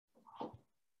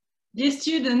Dear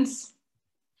students,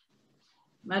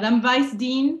 Madam Vice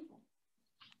Dean,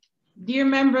 dear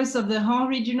members of the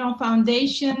Henri Dunant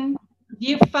Foundation,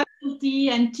 dear faculty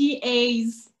and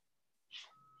TAs,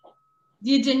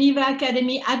 dear Geneva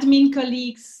Academy admin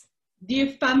colleagues, dear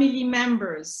family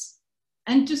members,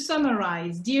 and to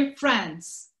summarize, dear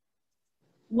friends,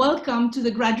 welcome to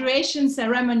the graduation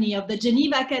ceremony of the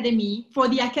Geneva Academy for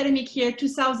the academic year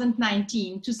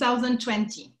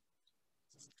 2019-2020.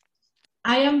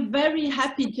 I am very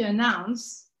happy to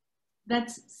announce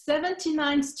that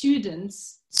 79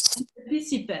 students and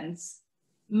participants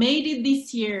made it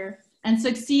this year and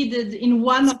succeeded in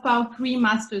one of our 3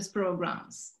 master's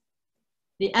programs.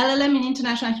 The LLM in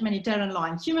International Humanitarian Law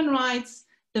and Human Rights,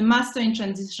 the Master in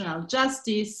Transitional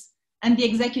Justice, and the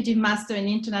Executive Master in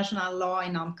International Law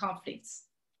and Armed Conflicts.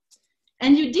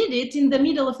 And you did it in the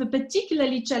middle of a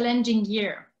particularly challenging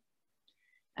year.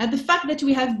 The fact that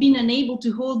we have been unable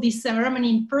to hold this ceremony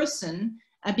in person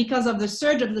because of the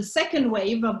surge of the second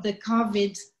wave of the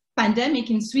COVID pandemic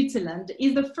in Switzerland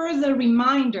is a further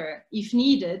reminder, if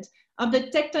needed, of the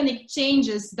tectonic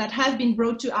changes that have been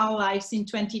brought to our lives in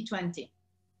 2020.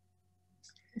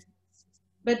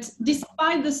 But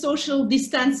despite the social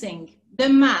distancing, the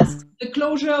masks, the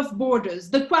closure of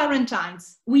borders, the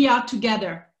quarantines, we are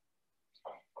together.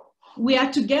 We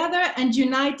are together and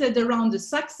united around the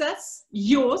success,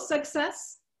 your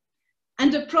success,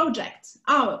 and a project,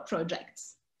 our project,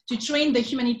 to train the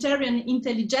humanitarian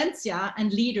intelligentsia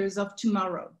and leaders of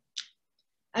tomorrow.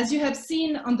 As you have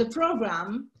seen on the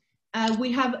program, we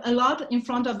have a lot in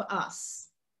front of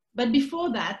us. But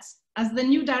before that, as the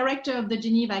new director of the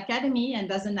Geneva Academy and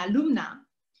as an alumna,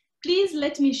 please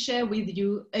let me share with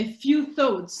you a few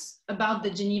thoughts about the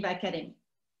Geneva Academy.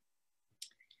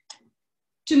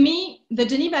 To me, the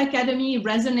Geneva Academy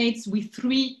resonates with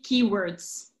 3 key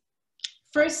words.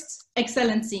 First,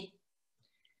 excellency.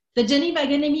 The Geneva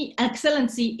Academy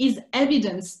excellency is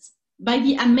evidenced by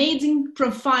the amazing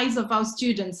profiles of our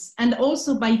students and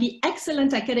also by the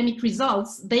excellent academic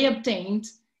results they obtained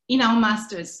in our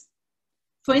masters.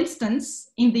 For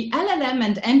instance, in the LLM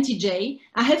and MTJ,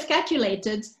 I have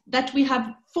calculated that we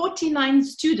have 49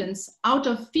 students out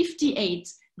of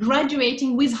 58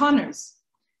 graduating with honors,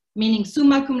 meaning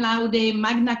summa cum laude,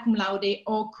 magna cum laude,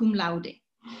 or cum laude.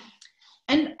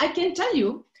 And I can tell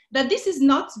you that this is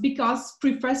not because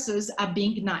professors are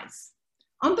being nice.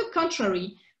 On the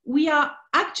contrary, we have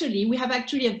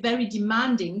actually a very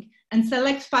demanding and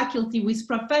select faculty with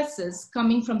professors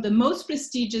coming from the most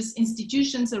prestigious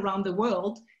institutions around the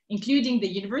world, including the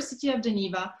University of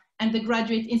Geneva and the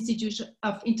Graduate Institute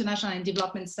of International and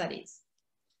Development Studies.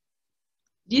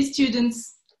 Dear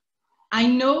students, I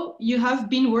know you have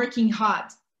been working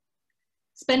hard,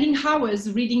 spending hours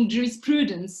reading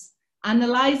jurisprudence,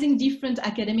 analyzing different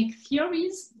academic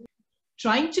theories,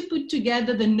 trying to put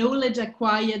together the knowledge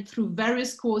acquired through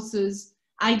various courses,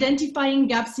 identifying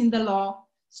gaps in the law,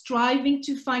 striving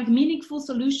to find meaningful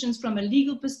solutions from a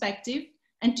legal perspective,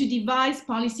 and to devise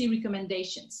policy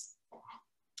recommendations.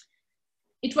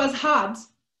 It was hard,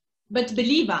 but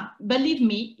believe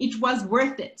me, it was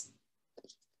worth it.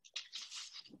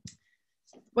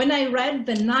 When I read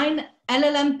the 9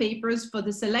 LLM papers for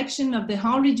the selection of the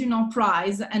Henri Dunant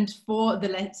Prize and for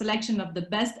the selection of the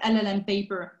best LLM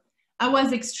paper, I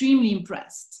was extremely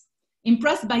impressed.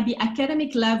 Impressed by the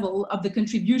academic level of the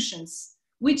contributions,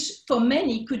 which for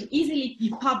many could easily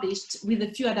be published with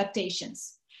a few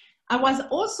adaptations. I was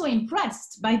also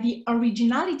impressed by the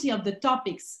originality of the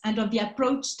topics and of the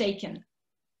approach taken.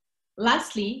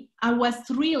 Lastly, I was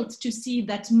thrilled to see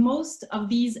that most of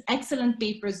these excellent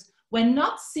papers were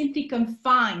not simply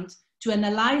confined to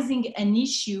analyzing an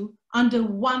issue under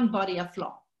one body of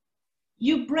law.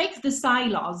 You break the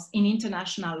silos in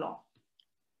international law.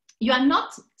 You are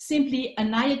not simply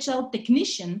an IHL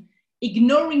technician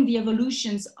ignoring the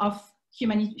evolutions of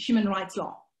human rights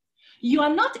law. You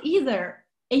are not either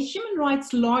a human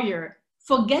rights lawyer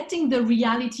forgetting the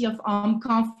reality of armed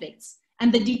conflicts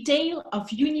and the detail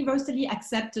of universally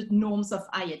accepted norms of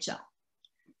IHL.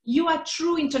 You are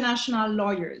true international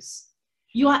lawyers.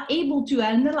 You are able to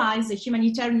analyze a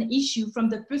humanitarian issue from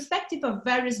the perspective of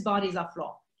various bodies of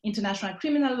law: international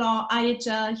criminal law,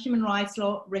 IHL, human rights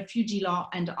law, refugee law,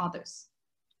 and others.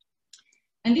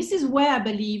 And this is where I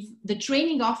believe the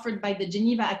training offered by the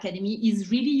Geneva Academy is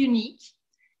really unique,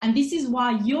 and this is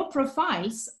why your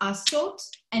profiles are sought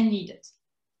and needed.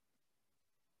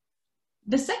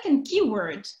 The second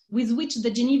keyword with which the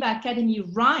Geneva Academy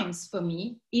rhymes for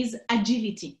me is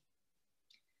agility.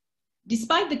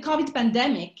 Despite the COVID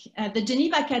pandemic, the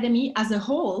Geneva Academy as a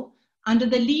whole, under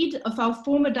the lead of our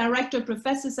former director,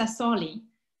 Professor Sassòli,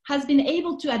 has been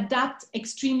able to adapt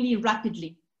extremely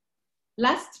rapidly.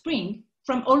 Last spring,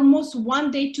 from almost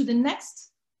one day to the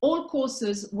next, all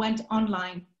courses went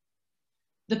online.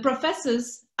 The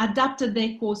professors adapted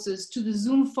their courses to the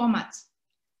Zoom format.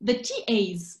 The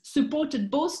TAs supported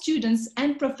both students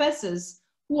and professors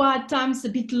who are at times a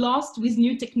bit lost with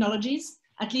new technologies.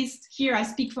 At least here I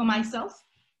speak for myself.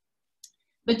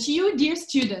 But you, dear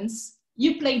students,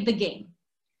 you played the game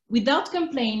without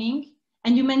complaining,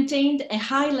 and you maintained a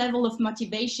high level of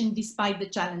motivation despite the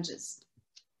challenges.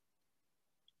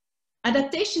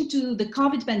 Adaptation to the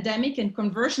COVID pandemic and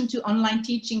conversion to online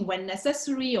teaching when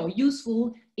necessary or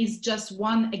useful is just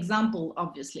one example,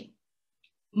 obviously.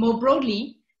 More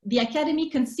broadly, the Academy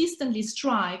consistently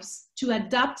strives to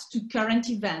adapt to current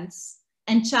events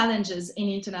and challenges in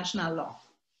international law.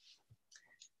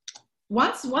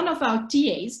 Once one of our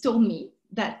TAs told me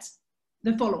that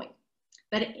the following,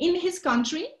 that in his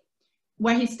country,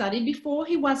 where he studied before,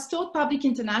 he was taught public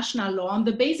international law on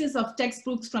the basis of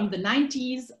textbooks from the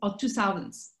 90s or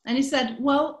 2000s. And he said,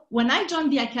 well, when I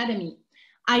joined the Academy,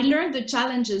 I learned the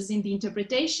challenges in the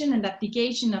interpretation and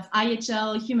application of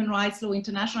IHL, human rights law,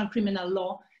 international criminal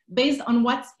law, based on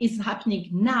what is happening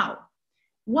now.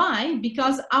 Why?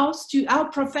 Because our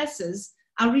professors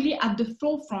are really at the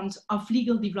forefront of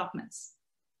legal developments.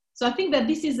 So I think that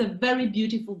this is a very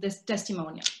beautiful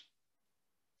testimonial.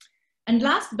 And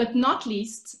last but not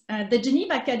least, the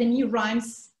Geneva Academy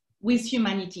rhymes with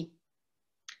humanity.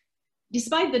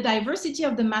 Despite the diversity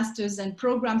of the masters and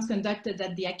programs conducted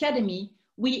at the Academy,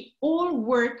 we all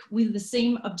work with the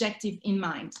same objective in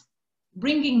mind,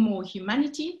 bringing more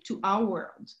humanity to our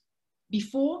world,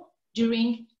 before,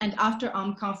 during, and after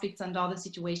armed conflicts and other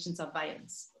situations of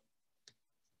violence.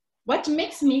 What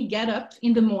makes me get up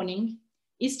in the morning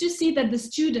is to see that the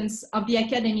students of the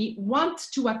Academy want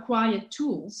to acquire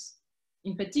tools,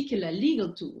 in particular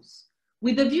legal tools,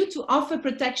 with a view to offer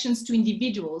protections to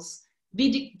individuals,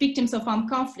 victims of armed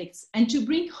conflicts, and to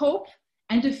bring hope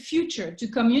and a future to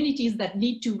communities that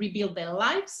need to rebuild their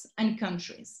lives and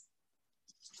countries.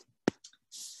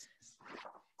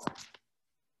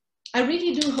 I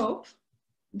really do hope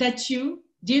that you,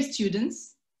 dear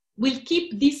students, will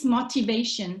keep this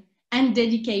motivation and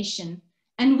dedication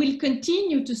and will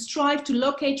continue to strive to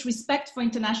locate respect for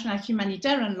international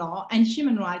humanitarian law and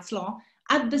human rights law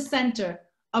at the center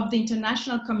of the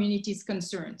international community's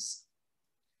concerns.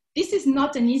 This is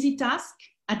not an easy task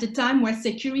at a time where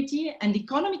security and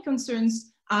economic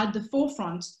concerns are at the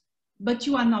forefront, but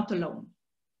you are not alone.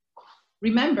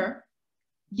 Remember,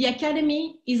 the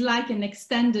Academy is like an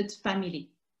extended family,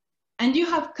 and you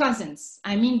have cousins,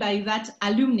 I mean by that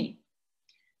alumni,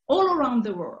 all around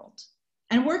the world,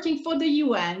 and working for the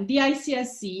UN, the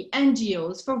ICSC,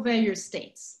 NGOs for various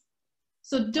states.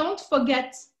 So don't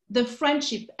forget the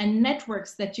friendship and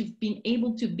networks that you've been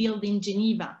able to build in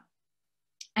Geneva,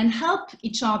 and help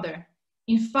each other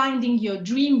in finding your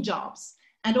dream jobs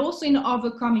and also in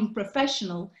overcoming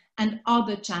professional and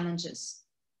other challenges.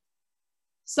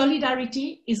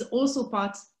 Solidarity is also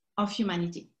part of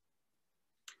humanity.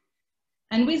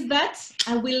 And with that,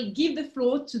 I will give the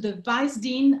floor to the Vice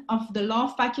Dean of the Law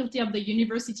Faculty of the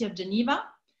University of Geneva,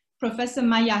 Professor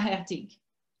Maya Hertig.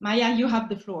 Maya, you have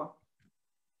the floor.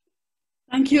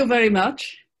 Thank you very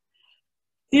much.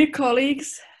 Dear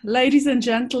colleagues, ladies and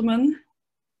gentlemen,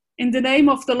 in the name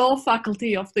of the Law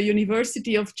Faculty of the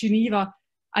University of Geneva,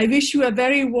 I wish you a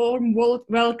very warm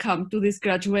welcome to this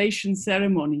graduation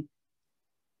ceremony.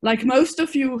 Like most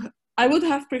of you, I would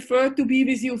have preferred to be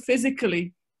with you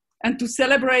physically and to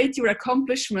celebrate your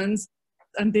accomplishments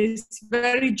and this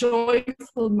very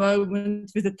joyful moment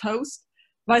with a toast,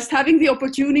 whilst having the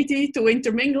opportunity to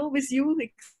intermingle with you,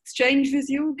 exchange with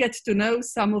you, get to know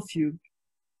some of you.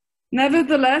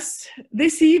 Nevertheless,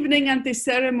 this evening and this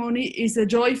ceremony is a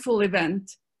joyful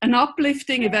event, an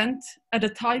uplifting event at a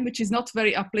time which is not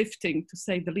very uplifting, to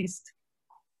say the least.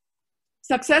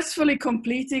 Successfully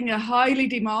completing a highly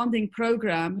demanding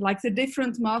program like the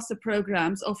different master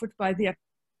programs offered by the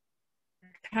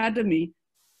Academy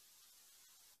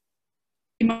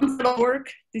demands a lot of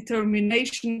work,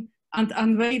 determination, and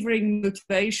unwavering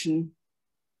motivation.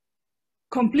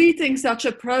 Completing such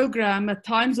a program at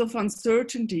times of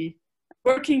uncertainty,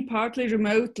 working partly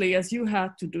remotely as you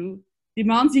had to do,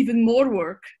 demands even more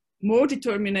work, more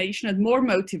determination, and more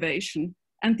motivation,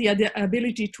 and the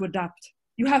ability to adapt.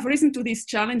 You have risen to these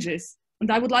challenges,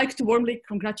 and I would like to warmly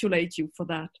congratulate you for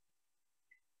that.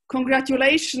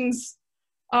 Congratulations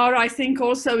are, I think,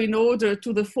 also in order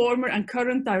to the former and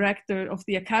current director of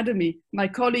the Academy, my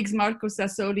colleagues Marco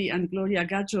Sassòli and Gloria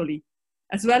Gaggioli,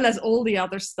 as well as all the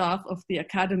other staff of the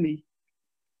Academy.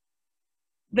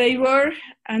 They were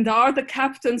and are the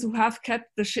captains who have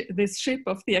kept this ship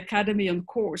of the Academy on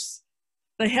course.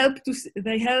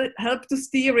 They help to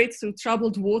steer it through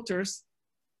troubled waters.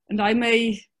 And I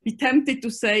may be tempted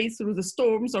to say through the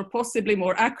storms, or possibly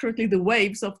more accurately, the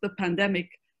waves of the pandemic,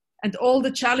 and all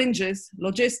the challenges,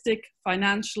 logistic,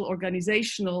 financial,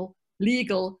 organizational,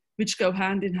 legal, which go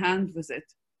hand in hand with it.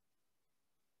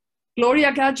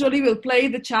 Gloria Gaggioli will play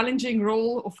the challenging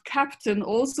role of captain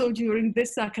also during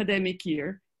this academic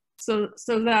year, so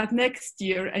that next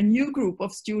year a new group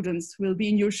of students will be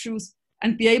in your shoes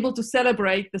and be able to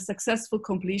celebrate the successful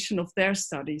completion of their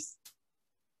studies.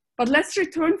 But let's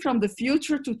return from the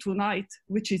future to tonight,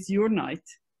 which is your night.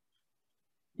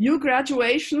 Your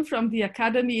graduation from the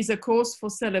academy is a cause for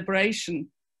celebration,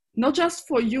 not just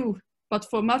for you, but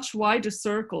for much wider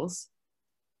circles.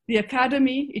 The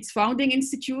academy, its founding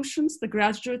institutions, the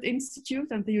Graduate Institute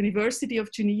and the University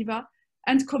of Geneva,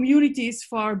 and communities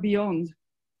far beyond.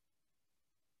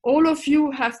 All of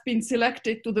you have been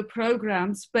selected to the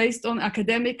programs based on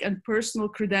academic and personal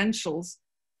credentials,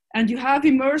 and you have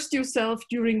immersed yourself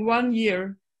during 1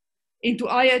 year into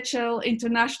IHL,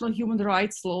 international human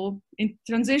rights law, in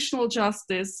transitional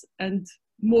justice, and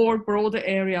more broader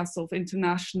areas of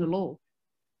international law.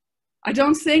 I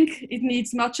don't think it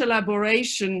needs much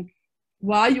elaboration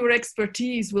why your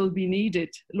expertise will be needed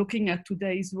looking at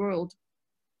today's world.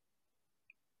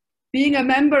 Being a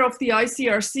member of the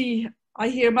ICRC, I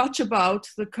hear much about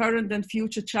the current and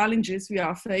future challenges we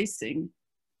are facing.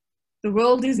 The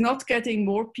world is not getting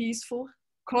more peaceful.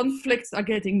 Conflicts are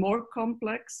getting more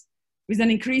complex, with an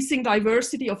increasing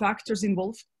diversity of actors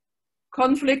involved.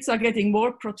 Conflicts are getting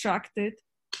more protracted,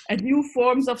 and new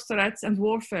forms of threats and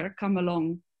warfare come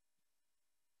along.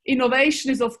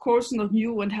 Innovation is of course not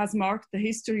new and has marked the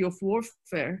history of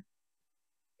warfare.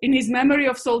 In his memory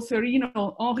of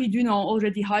Solferino, Henri Dunant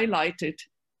already highlighted,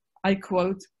 I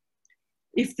quote,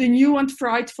 "If the new and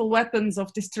frightful weapons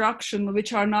of destruction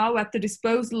which are now at the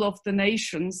disposal of the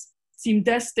nations seem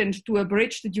destined to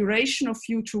abridge the duration of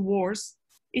future wars,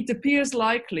 it appears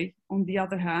likely, on the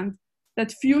other hand,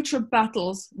 that future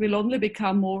battles will only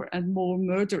become more and more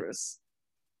murderous."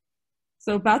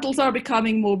 So battles are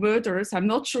becoming more murderous. I'm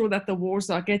not sure that the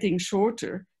wars are getting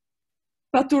shorter.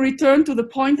 But to return to the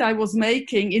point I was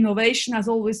making, innovation has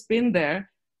always been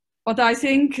there. But I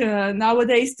think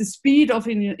nowadays the speed of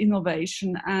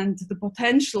innovation and the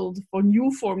potential for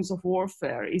new forms of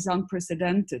warfare is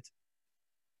unprecedented.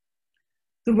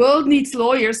 The world needs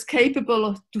lawyers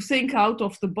capable to think out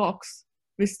of the box,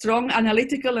 with strong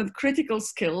analytical and critical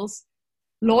skills,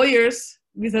 lawyers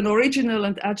with an original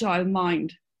and agile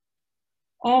mind.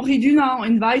 Henri Dunant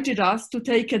invited us to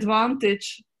take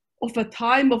advantage of a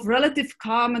time of relative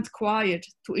calm and quiet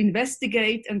to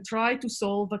investigate and try to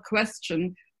solve a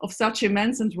question of such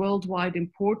immense and worldwide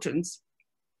importance.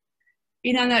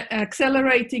 In an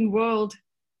accelerating world,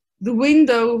 the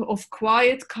window of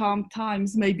quiet, calm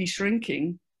times may be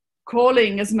shrinking,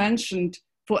 calling, as mentioned,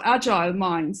 for agile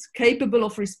minds capable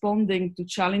of responding to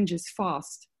challenges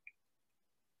fast.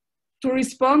 To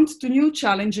respond to new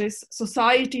challenges,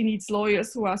 society needs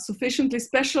lawyers who are sufficiently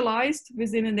specialized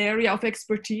within an area of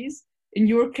expertise, in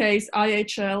your case,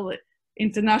 IHL,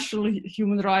 international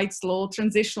human rights law,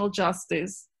 transitional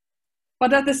justice.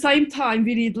 But at the same time,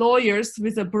 we need lawyers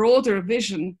with a broader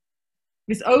vision,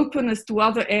 with openness to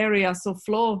other areas of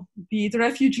law, be it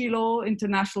refugee law,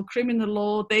 international criminal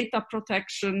law, data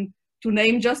protection, to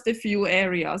name just a few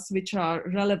areas which are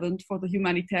relevant for the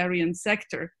humanitarian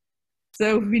sector.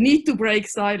 So we need to break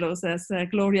silos, as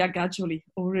Gloria Gaggioli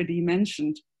already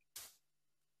mentioned.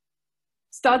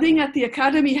 Studying at the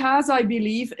academy has, I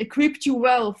believe, equipped you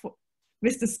well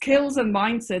with the skills and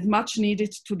mindset much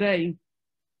needed today.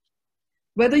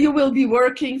 Whether you will be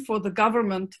working for the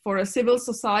government, for a civil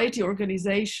society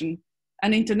organization,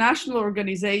 an international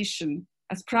organization,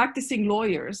 as practicing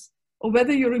lawyers, or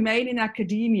whether you remain in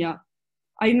academia,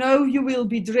 I know you will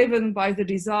be driven by the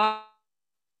desire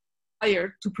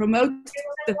to promote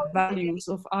the values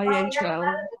of IHL.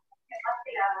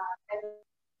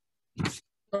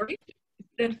 Sorry,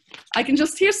 I can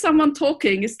just hear someone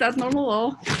talking. Is that normal?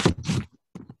 Or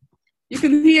you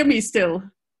can hear me still?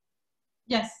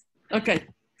 Yes. Okay,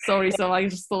 sorry. So I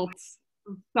just thought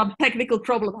some technical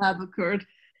problem had occurred.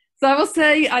 So I will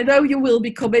say, I know you will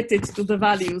be committed to the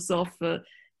values of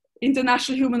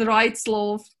international human rights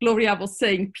law. Gloria was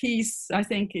saying peace. I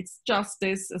think it's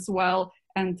justice as well,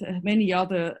 and many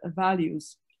other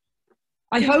values.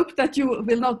 I hope that you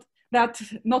will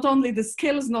not only the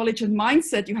skills, knowledge, and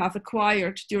mindset you have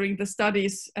acquired during the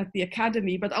studies at the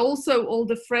academy, but also all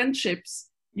the friendships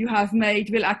you have made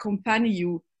will accompany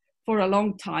you for a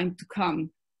long time to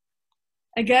come.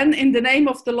 Again, in the name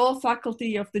of the law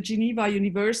faculty of the Geneva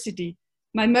University,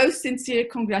 my most sincere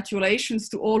congratulations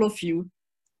to all of you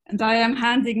And I am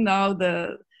handing now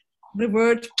the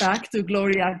word back to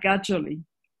Gloria Gaggioli.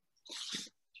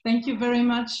 Thank you very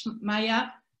much, Maya,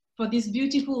 for this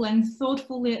beautiful and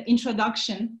thoughtful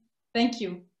introduction. Thank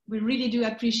you. We really do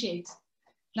appreciate.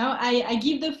 Now I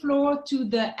give the floor to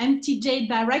the MTJ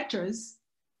directors.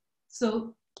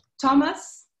 So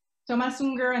Thomas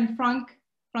Unger and Frank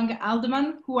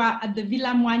Alderman, who are at the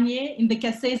Villa Moignet in the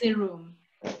Cassese room.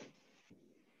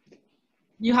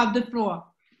 You have the floor.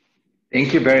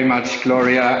 Thank you very much,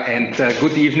 Gloria, and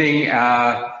good evening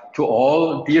to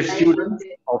all dear students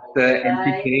of the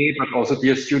MTK, but also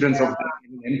dear students of the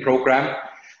MNN program.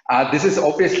 This is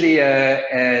obviously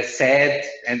a sad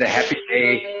and a happy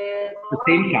day at the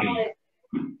same time.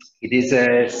 It is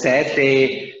a sad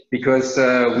day because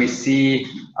we see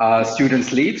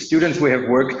students leave, students we have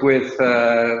worked with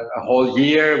a whole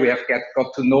year, we have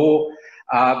got to know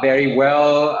very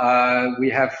well. We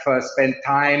have spent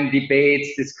time,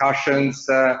 debates, discussions,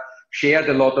 shared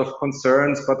a lot of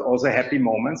concerns, but also happy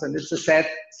moments. And it's a sad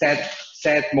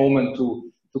moment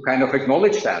to kind of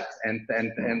acknowledge that and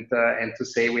to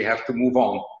say we have to move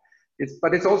on.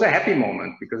 But it's also a happy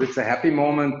moment because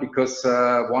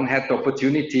one had the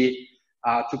opportunity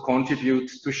to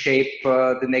contribute to shape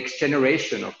the next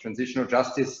generation of transitional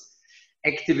justice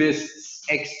activists,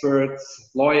 experts,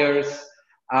 lawyers.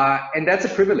 And that's a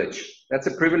privilege. That's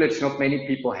a privilege not many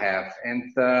people have.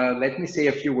 And let me say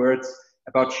a few words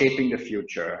about shaping the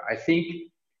future. I think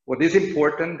what is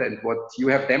important and what you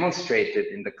have demonstrated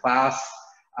in the class,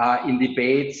 in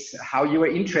debates, how you are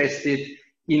interested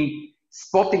in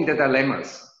spotting the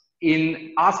dilemmas,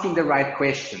 in asking the right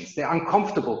questions, the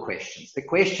uncomfortable questions, the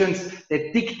questions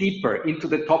that dig deeper into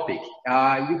the topic.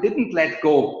 You didn't let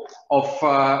go of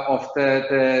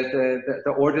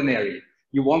the ordinary.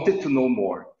 You wanted to know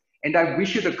more. And I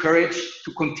wish you the courage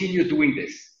to continue doing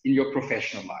this in your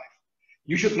professional life.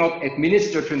 You should not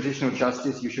administer transitional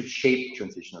justice, you should shape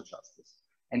transitional justice.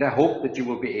 And I hope that you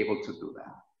will be able to do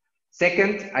that.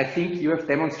 Second, I think you have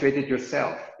demonstrated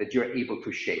yourself that you're able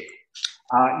to shape.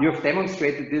 You have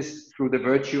demonstrated this through the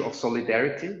virtue of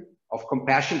solidarity, of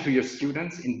compassion to your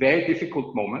students in very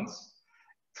difficult moments,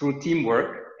 through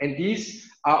teamwork. And these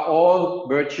are all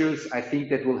virtues, I think,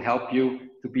 that will help you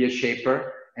to be a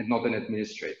shaper and not an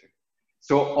administrator.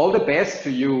 So all the best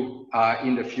to you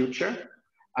in the future.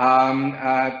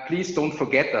 Please don't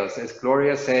forget us. As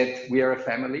Gloria said, we are a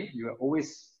family. You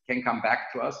always can come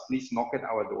back to us. Please knock at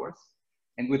our doors.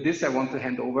 And with this, I want to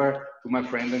hand over to my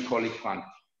friend and colleague, Frank.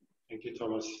 Thank you,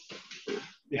 Thomas.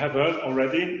 We have heard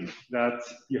already that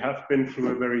you have been through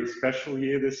a very special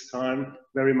year this time,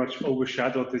 very much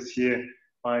overshadowed this year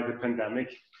by the pandemic.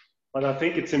 But I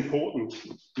think it's important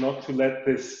not to let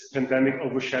this pandemic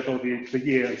overshadow the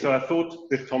year. And so I thought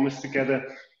with Thomas together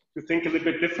to think a little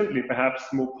bit differently, perhaps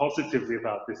more positively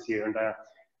about this year.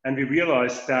 And we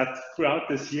realized that throughout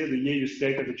this year, the year you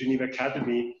stayed at the Geneva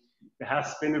Academy, there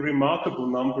has been a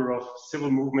remarkable number of civil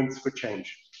movements for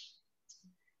change.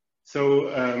 So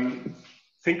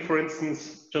think, for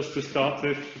instance, just to start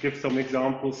with, to give some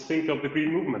examples, think of the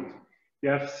Green Movement. You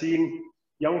have seen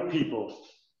young people,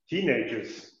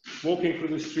 teenagers, walking through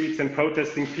the streets and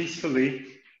protesting peacefully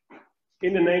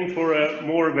in the name for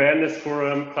more awareness for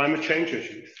climate change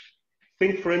issues.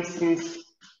 Think, for instance,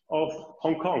 of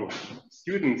Hong Kong,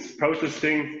 students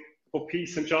protesting for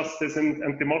peace and justice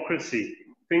and democracy.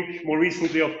 Think more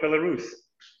recently of Belarus,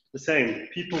 the same,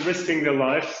 people risking their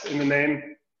lives in the name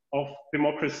of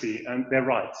democracy and their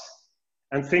rights.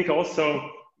 And think also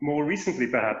more recently,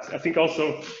 perhaps, I think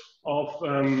also of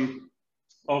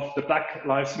the Black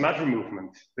Lives Matter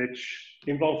movement, which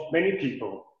involved many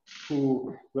people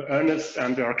who were earnest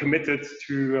and are committed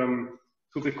to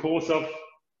the cause of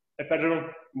a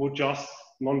better, more just,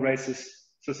 non-racist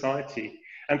society.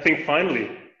 And think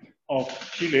finally of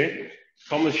Chile.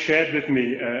 Thomas shared with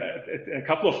me a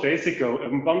couple of days ago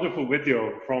a wonderful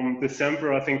video from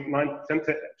December, I think,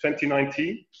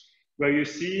 2019, where you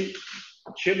see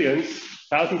Chileans,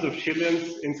 thousands of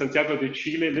Chileans in Santiago de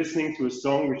Chile listening to a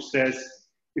song which says,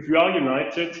 "If we are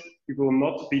united, we will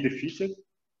not be defeated."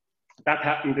 That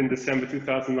happened in December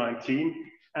 2019.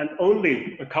 And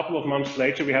only a couple of months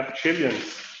later, we have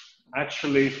Chileans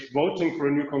actually voting for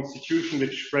a new constitution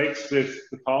which breaks with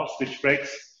the past, which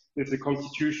breaks with the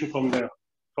constitution from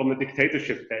the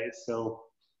dictatorship days. So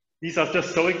these are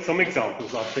just some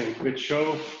examples, I think, which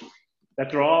show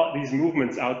that there are these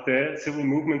movements out there, civil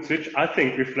movements, which I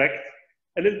think reflect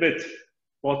a little bit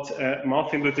what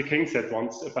Martin Luther King said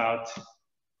once about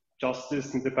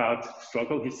justice and about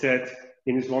struggle. He said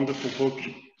in his wonderful book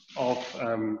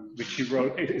which he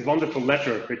wrote, his wonderful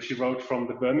letter which he wrote from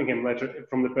the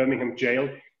Birmingham jail,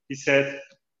 he said,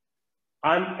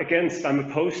 I'm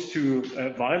opposed to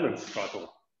violent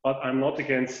struggle, but I'm not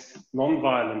against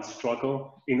non-violent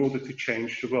struggle in order to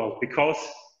change the world, because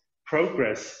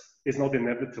progress is not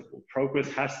inevitable. Progress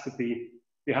has to be,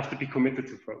 you have to be committed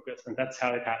to progress, and that's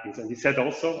how it happens. And he said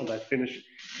also, and I finish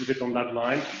with it on that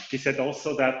line, he said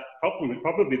also that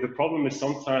probably the problem is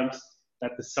sometimes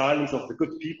that the silence of the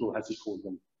good people, as he called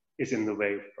them, is in the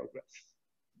way of progress.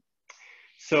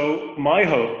 So my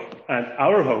hope and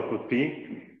our hope would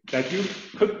be that you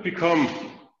could become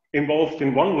involved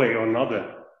in one way or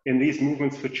another in these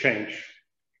movements for change,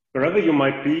 wherever you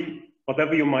might be,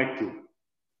 whatever you might do.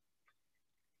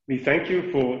 We thank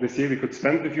you for this year we could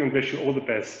spend with you and wish you all the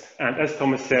best. And as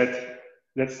Thomas said,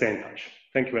 let's stay in touch.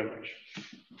 Thank you very much.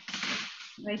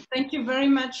 Right. Thank you very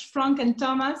much, Frank and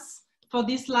Thomas, for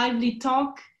this lively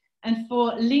talk and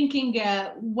for linking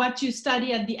what you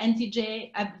study at the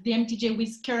MTJ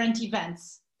with current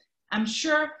events. I'm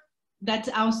sure that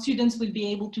our students will be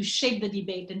able to shape the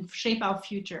debate and shape our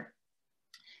future.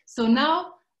 So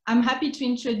now I'm happy to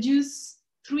introduce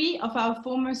 3 of our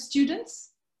former students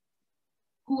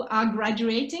who are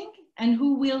graduating and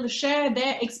who will share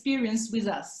their experience with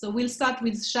us. So we'll start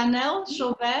with Chanel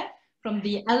Chauvet from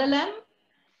the LLM.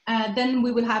 Then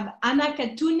we will have Anna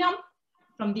Katunyam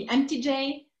from the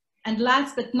MTJ. And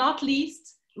last but not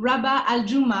least, Rabah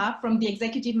Al-Juma from the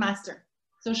Executive Master.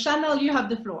 So Chanel, you have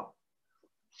the floor.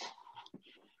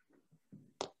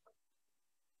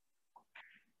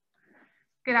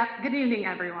 Good evening,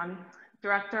 everyone.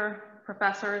 Director,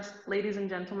 professors, ladies and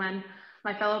gentlemen,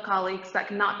 my fellow colleagues that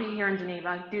cannot be here in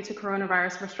Geneva due to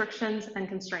coronavirus restrictions and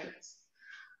constraints.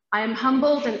 I am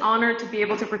humbled and honored to be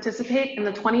able to participate in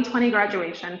the 2020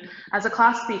 graduation as a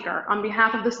class speaker on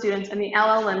behalf of the students in the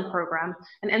LLM program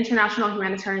in International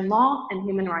Humanitarian Law and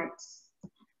Human Rights.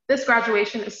 This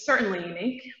graduation is certainly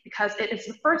unique because it is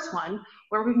the first one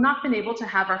where we've not been able to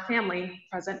have our family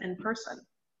present in person.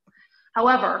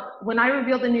 However, when I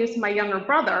revealed the news to my younger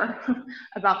brother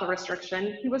about the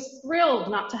restriction, he was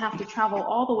thrilled not to have to travel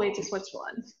all the way to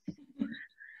Switzerland.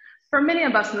 For many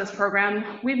of us in this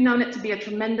program, we've known it to be a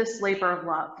tremendous labor of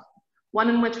love, one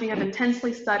in which we have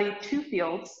intensely studied 2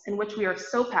 fields in which we are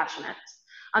so passionate,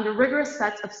 under rigorous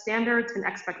sets of standards and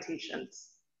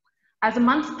expectations. As the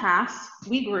months passed,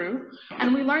 we grew,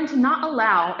 and we learned to not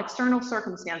allow external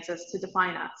circumstances to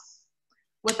define us.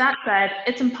 With that said,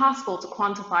 it's impossible to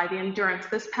quantify the endurance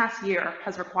this past year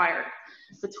has required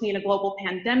between a global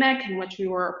pandemic in which we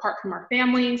were apart from our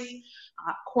families,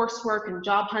 coursework and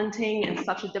job hunting in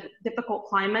such a difficult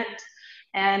climate,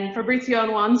 and Fabrizio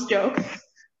and Juan's jokes,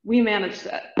 we managed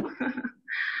it.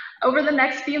 Over the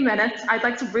next few minutes, I'd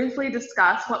like to briefly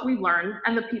discuss what we've learned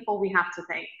and the people we have to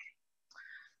thank.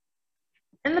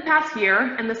 In the past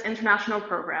year, in this international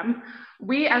program,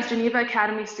 we as Geneva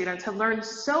Academy students have learned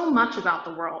so much about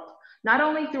the world, not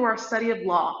only through our study of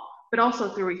law, but also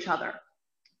through each other.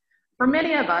 For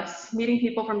many of us, meeting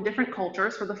people from different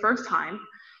cultures for the first time,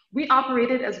 we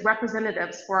operated as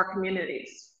representatives for our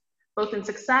communities, both in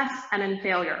success and in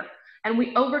failure, and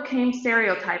we overcame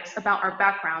stereotypes about our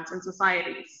backgrounds and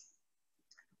societies.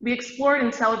 We explored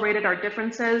and celebrated our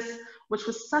differences, which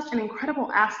was such an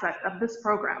incredible aspect of this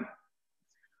program.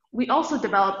 We also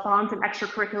developed bonds and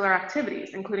extracurricular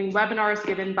activities, including webinars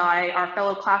given by our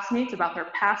fellow classmates about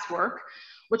their past work,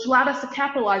 which allowed us to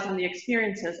capitalize on the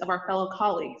experiences of our fellow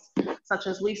colleagues, such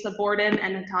as Lisa Borden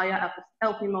and Natalia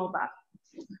Elfimova.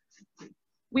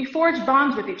 We forged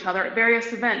bonds with each other at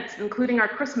various events, including our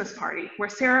Christmas party, where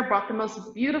Sarah brought the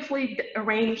most beautifully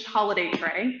arranged holiday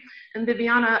tray, and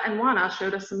Viviana and Juana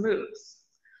showed us some moves.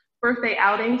 Birthday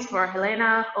outings for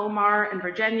Helena, Omar, and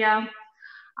Virginia,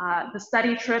 the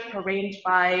study trip arranged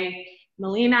by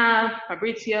Melina,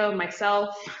 Fabrizio,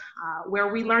 myself,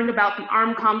 where we learned about the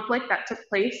armed conflict that took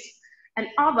place, and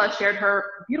Ava shared her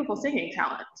beautiful singing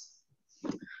talent.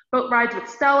 Boat rides with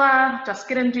Stella,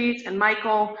 Jaskiranjit, and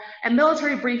Michael, and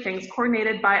military briefings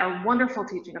coordinated by our wonderful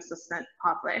teaching assistant,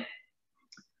 Pavle.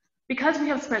 Because we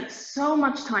have spent so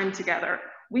much time together,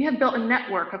 we have built a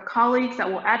network of colleagues that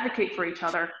will advocate for each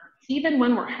other, even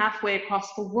when we're halfway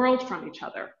across the world from each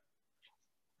other.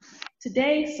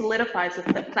 Today solidifies the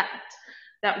fact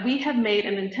that we have made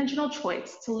an intentional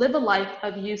choice to live a life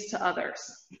of use to others,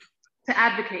 to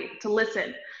advocate, to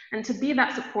listen, and to be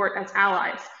that support as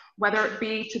allies, whether it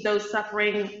be to those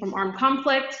suffering from armed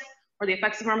conflict or the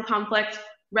effects of armed conflict,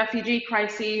 refugee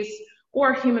crises,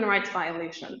 or human rights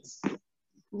violations.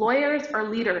 Lawyers are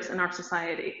leaders in our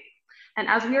society, and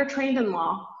as we are trained in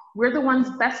law, we're the ones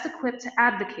best equipped to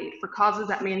advocate for causes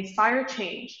that may inspire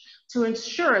change to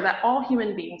ensure that all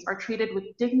human beings are treated with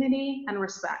dignity and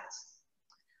respect.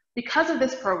 Because of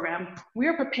this program, we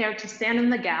are prepared to stand in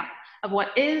the gap of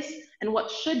what is and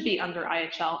what should be under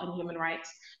IHL and human rights,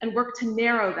 and work to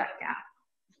narrow that gap.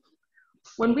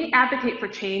 When we advocate for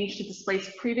change to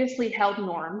displace previously held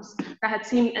norms that had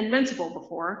seemed invincible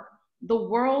before, the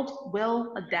world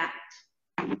will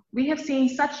adapt. We have seen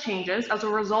such changes as a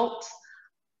result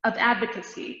of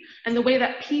advocacy and the way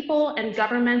that people and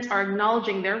governments are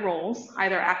acknowledging their roles,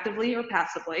 either actively or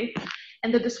passively,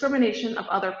 and the discrimination of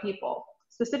other people,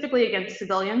 specifically against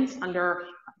civilians under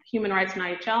human rights and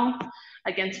IHL,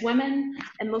 against women,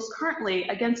 and most currently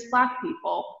against Black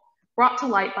people, brought to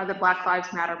light by the Black Lives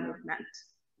Matter movement,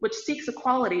 which seeks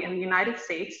equality in the United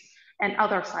States and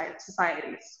other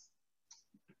societies.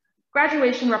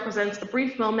 Graduation represents a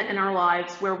brief moment in our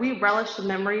lives where we relish the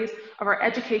memories of our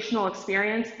educational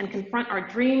experience and confront our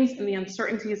dreams and the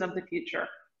uncertainties of the future.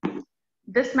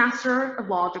 This Master of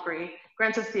Law degree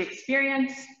grants us the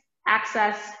experience,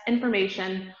 access,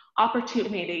 information,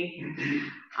 opportunity,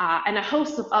 and a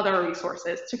host of other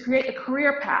resources to create a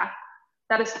career path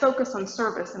that is focused on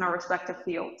service in our respective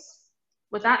fields.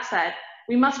 With that said,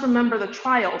 we must remember the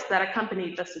trials that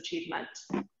accompanied this achievement.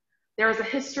 There is a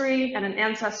history and an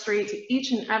ancestry to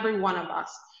each and every one of us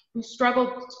who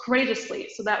struggled courageously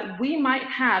so that we might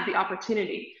have the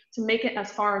opportunity to make it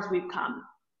as far as we've come.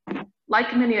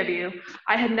 Like many of you,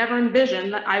 I had never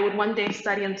envisioned that I would one day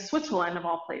study in Switzerland of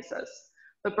all places,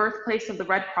 the birthplace of the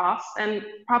Red Cross and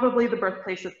probably the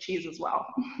birthplace of cheese as well.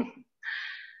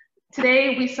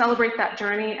 Today, we celebrate that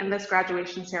journey and this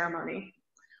graduation ceremony.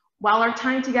 While our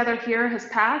time together here has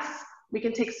passed, we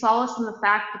can take solace in the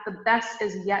fact that the best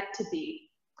is yet to be,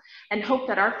 and hope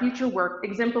that our future work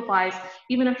exemplifies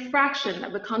even a fraction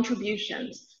of the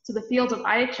contributions to the fields of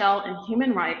IHL and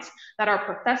human rights that our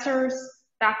professors,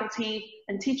 faculty,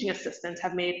 and teaching assistants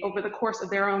have made over the course of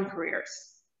their own careers.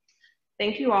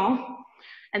 Thank you all,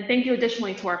 and thank you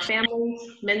additionally to our families,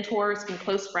 mentors, and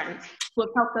close friends who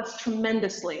have helped us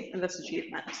tremendously in this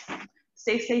achievement.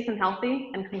 Stay safe and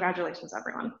healthy, and congratulations,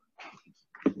 everyone.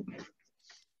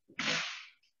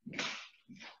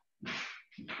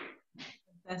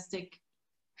 Fantastic.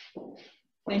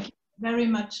 Thank you very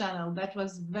much, Chanel. That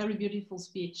was a very beautiful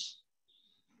speech.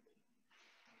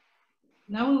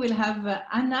 Now we will have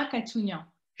Anna Katunian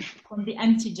from the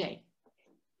MTJ.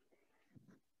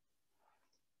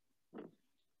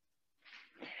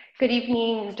 Good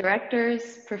evening,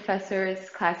 directors, professors,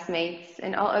 classmates,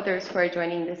 and all others who are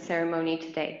joining this ceremony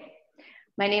today.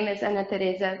 My name is Ana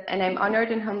Teresa, and I'm honored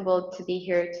and humbled to be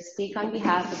here to speak on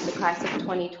behalf of the class of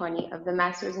 2020 of the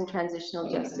Masters in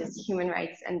Transitional Justice, Human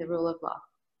Rights, and the Rule of Law.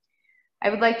 I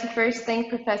would like to first thank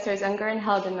Professors Unger and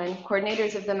Haldeman,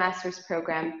 coordinators of the Master's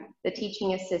program, the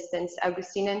teaching assistants,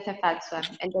 Agustina and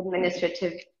Tafatsua, and the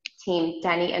administrative team,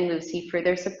 Danny and Lucy, for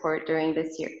their support during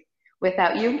this year.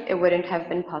 Without you, it wouldn't have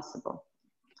been possible.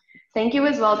 Thank you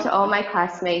as well to all my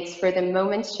classmates for the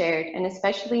moments shared, and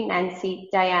especially Nancy,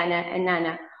 Diana, and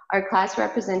Nana, our class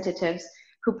representatives,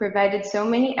 who provided so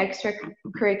many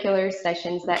extracurricular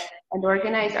sessions and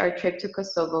organized our trip to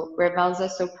Kosovo, where Valza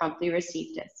so promptly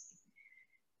received us.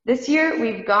 This year,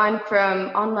 we've gone from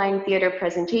online theater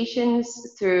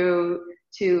presentations to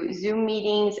Zoom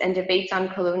meetings and debates on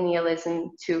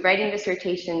colonialism to writing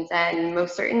dissertations and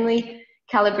most certainly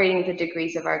calibrating the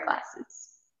degrees of our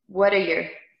classes. What a year.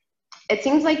 It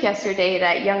seems like yesterday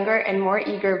that younger and more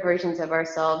eager versions of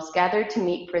ourselves gathered to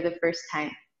meet for the first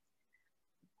time.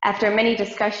 After many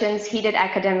discussions, heated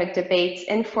academic debates,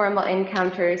 informal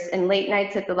encounters, and late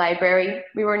nights at the library,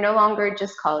 we were no longer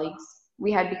just colleagues.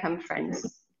 We had become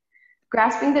friends.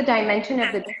 Grasping the dimension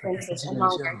of the differences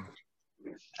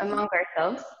among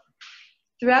ourselves,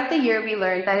 throughout the year we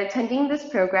learned that attending this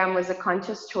program was a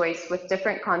conscious choice with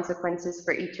different consequences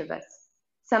for each of us.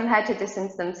 Some had to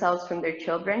distance themselves from their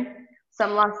children,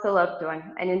 some lost a loved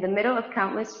one, and in the middle of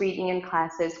countless reading and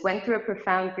classes, went through a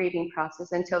profound grieving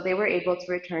process until they were able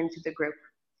to return to the group.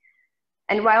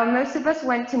 And while most of us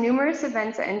went to numerous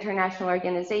events at international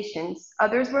organizations,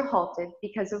 others were halted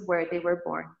because of where they were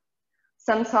born.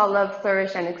 Some saw love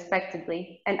flourish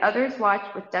unexpectedly, and others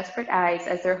watched with desperate eyes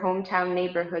as their hometown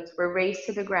neighborhoods were razed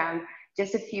to the ground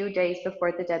just a few days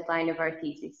before the deadline of our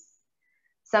theses.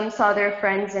 Some saw their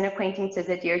friends and acquaintances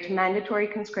adhere to mandatory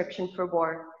conscription for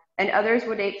war, and others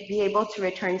would be able to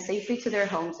return safely to their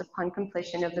homes upon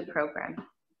completion of the program.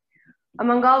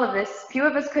 Among all of this, few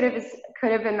of us could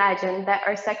have imagined that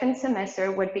our second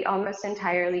semester would be almost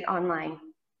entirely online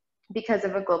because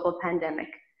of a global pandemic.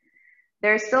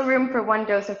 There is still room for 1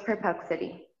 dose of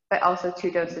perplexity, but also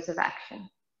 2 doses of action.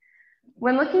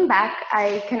 When looking back,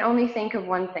 I can only think of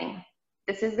one thing.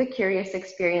 This is the curious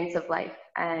experience of life,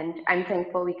 and I'm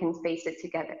thankful we can face it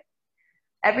together.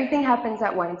 Everything happens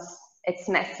at once, it's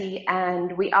messy,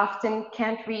 and we often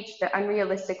can't reach the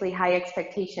unrealistically high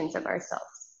expectations of ourselves.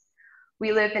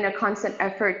 We live in a constant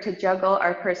effort to juggle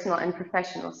our personal and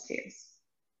professional spheres.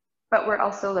 But we're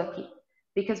also lucky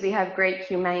because we have great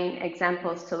humane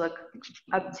examples to look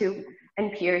up to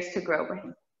and peers to grow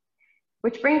with.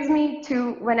 Which brings me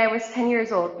to when I was 10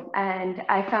 years old and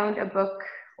I found a book,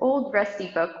 old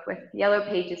rusty book with yellow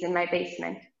pages in my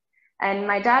basement. And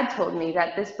my dad told me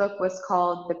that this book was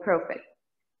called The Prophet.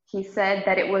 He said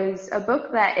that it was a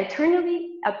book that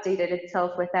eternally updated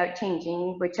itself without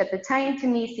changing, which at the time to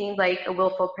me seemed like a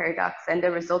willful paradox and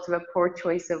the result of a poor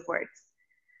choice of words.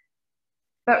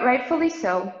 But rightfully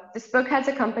so, this book has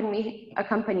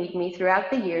accompanied me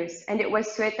throughout the years, and it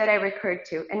was to it that I recurred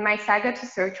to in my saga to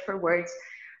search for words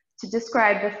to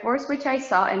describe the force which I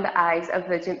saw in the eyes of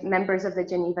the members of the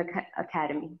Geneva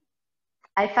Academy.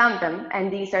 I found them,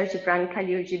 and these are Gibran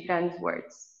Khalil Gibran's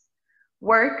words.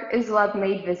 Work is love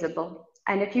made visible,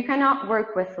 and if you cannot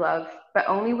work with love, but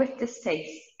only with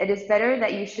distaste, it is better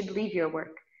that you should leave your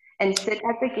work and sit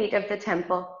at the gate of the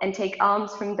temple and take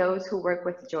alms from those who work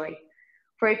with joy.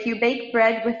 For if you bake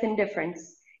bread with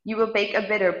indifference, you will bake a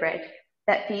bitter bread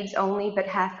that feeds only but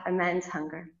half a man's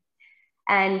hunger.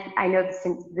 And I know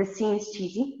this seems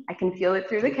cheesy, I can feel it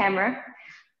through the camera,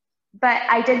 but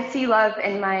I did see love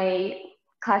in my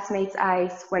classmates'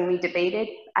 eyes when we debated.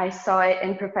 I saw it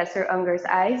in Professor Unger's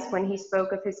eyes when he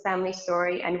spoke of his family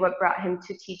story and what brought him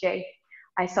to TJ.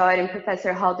 I saw it in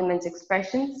Professor Haldeman's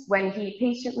expressions when he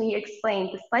patiently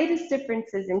explained the slightest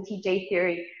differences in TJ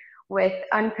theory with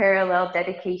unparalleled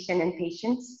dedication and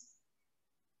patience.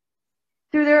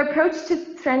 Through their approach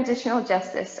to transitional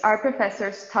justice, our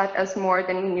professors taught us more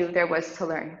than we knew there was to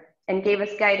learn and gave us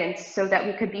guidance so that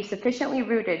we could be sufficiently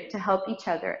rooted to help each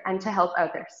other and to help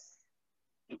others.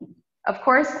 Of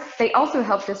course, they also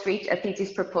helped us reach a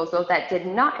thesis proposal that did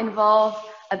not involve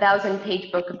a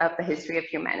 1,000-page book about the history of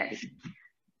humanity.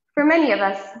 For many of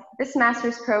us, this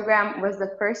master's program was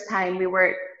the first time we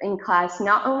were in class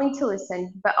not only to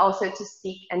listen, but also to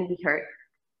speak and be heard.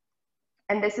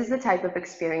 And this is the type of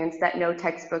experience that no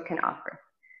textbook can offer.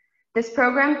 This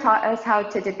program taught us how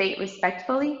to debate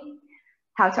respectfully,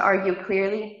 how to argue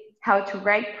clearly, how to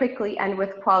write quickly and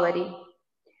with quality,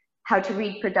 how to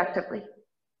read productively.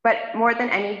 But more than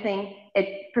anything,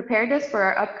 it prepared us for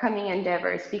our upcoming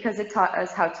endeavors because it taught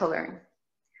us how to learn.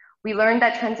 We learned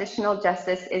that transitional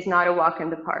justice is not a walk in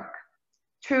the park.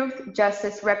 Truth,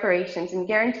 justice, reparations, and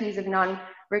guarantees of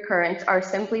non-recurrence are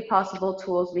simply possible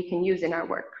tools we can use in our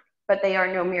work, but they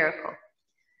are no miracle.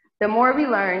 The more we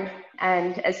learn,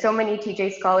 and as so many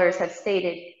TJ scholars have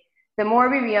stated, the more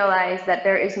we realize that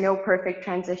there is no perfect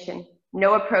transition,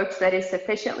 no approach that is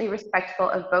sufficiently respectful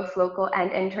of both local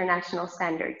and international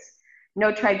standards,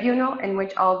 no tribunal in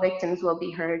which all victims will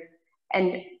be heard,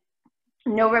 and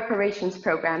no reparations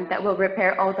program that will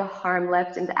repair all the harm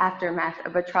left in the aftermath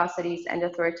of atrocities and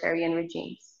authoritarian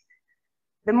regimes.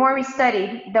 The more we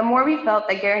studied, the more we felt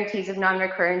that guarantees of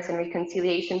non-recurrence and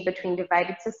reconciliation between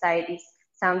divided societies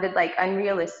sounded like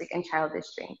unrealistic and childish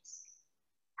dreams.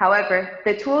 However,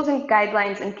 the tools and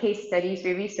guidelines and case studies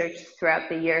we researched throughout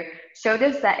the year showed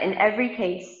us that in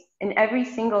every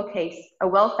single case, a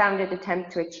well-founded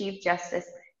attempt to achieve justice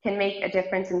can make a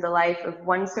difference in the life of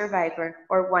one survivor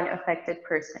or one affected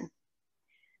person.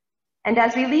 And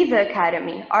as we leave the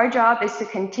academy, our job is to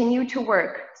continue to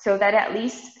work so that at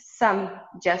least some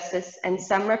justice and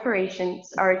some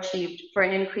reparations are achieved for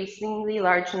an increasingly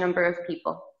large number of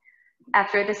people.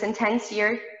 After this intense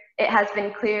year, it has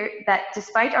been clear that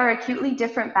despite our acutely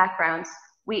different backgrounds,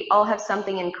 we all have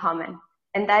something in common,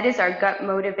 and that is our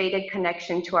gut-motivated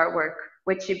connection to our work,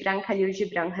 which Gibran Khalil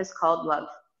Gibran has called love.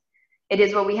 It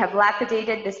is what we have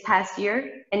lapidated this past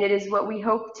year, and it is what we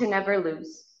hope to never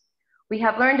lose. We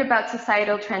have learned about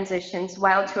societal transitions,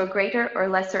 while to a greater or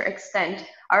lesser extent,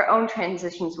 our own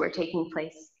transitions were taking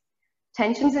place.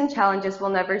 Tensions and challenges will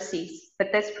never cease,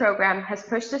 but this program has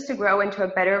pushed us to grow into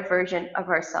a better version of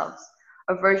ourselves,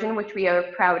 a version which we are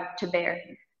proud to bear,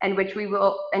 and which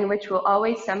will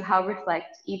always somehow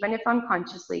reflect, even if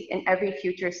unconsciously, in every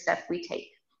future step we take.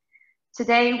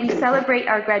 Today, we celebrate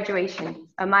our graduation,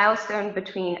 a milestone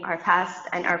between our past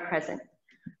and our present.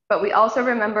 But we also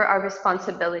remember our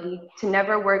responsibility to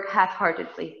never work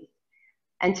half-heartedly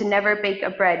and to never bake a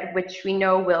bread which we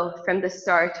know will, from the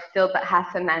start, fill but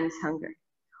half a man's hunger.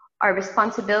 Our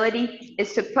responsibility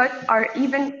is to put our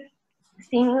even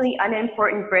seemingly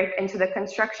unimportant brick into the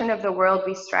construction of the world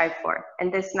we strive for,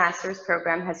 and this master's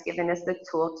program has given us the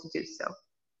tool to do so.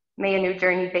 May a new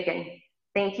journey begin.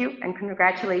 Thank you, and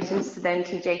congratulations to the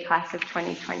NTJ class of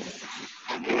 2020.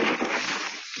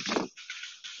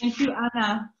 Thank you,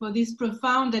 Anna, for this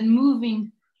profound and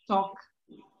moving talk.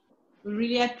 We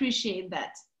really appreciate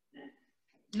that.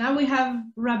 Now we have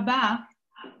Rabah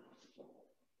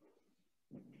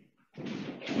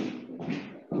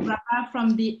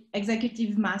from the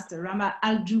Executive Master, Rabah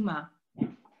Al-Juma.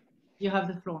 You have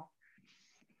the floor.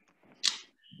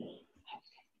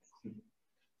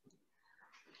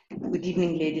 Good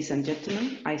evening, ladies and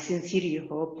gentlemen. I sincerely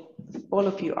hope all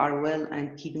of you are well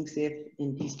and keeping safe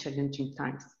in these challenging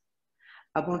times.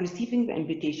 Upon receiving the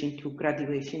invitation to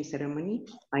graduation ceremony,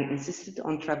 I insisted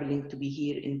on traveling to be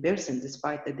here in person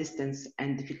despite the distance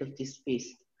and difficulties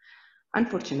faced.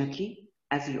 Unfortunately,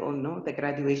 as you all know, the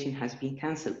graduation has been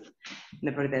cancelled.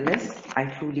 Nevertheless, I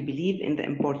truly believe in the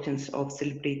importance of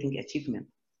celebrating achievement.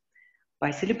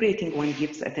 By celebrating, one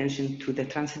gives attention to the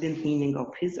transcendent meaning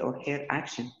of his or her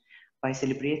action. By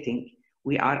celebrating,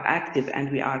 we are active and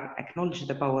we are acknowledge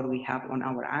the power we have on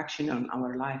our action, on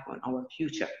our life, on our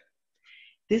future.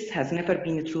 This has never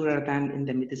been truer than in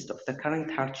the midst of the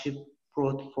current hardship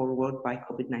brought forward by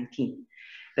COVID-19.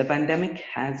 The pandemic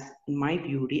has, in my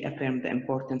view, reaffirmed the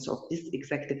importance of this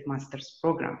Executive Master's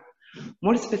Program.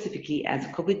 More specifically, as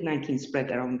COVID-19 spread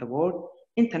around the world,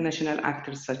 international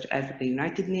actors such as the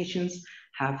United Nations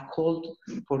have called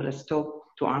for a stop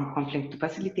to armed conflict to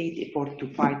facilitate efforts to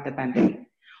fight the pandemic.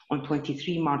 On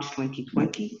 23 March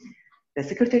 2020, the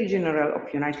Secretary General of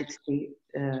United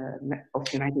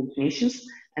Nations,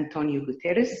 Antonio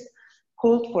Guterres,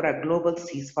 called for a global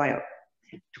ceasefire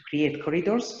to create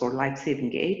corridors for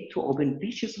life-saving aid, to open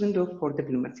precious windows for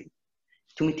diplomacy,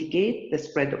 to mitigate the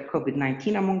spread of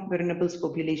COVID-19 among vulnerable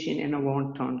population in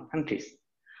war-torn countries.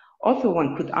 Although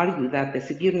one could argue that the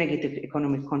severe negative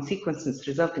economic consequences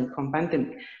resulting from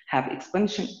pandemic have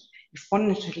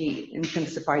exponentially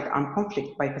intensified armed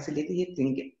conflict by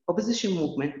facilitating opposition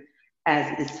movement,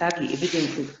 as is sadly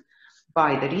evidenced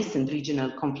by the recent regional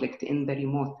conflict in the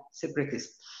remote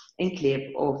separatist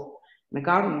enclave of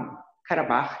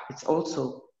Nagorno-Karabakh, it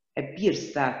also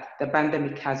appears that the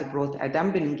pandemic has brought a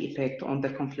dampening effect on the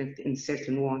conflict in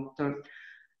certain war-torn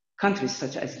countries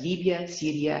such as Libya,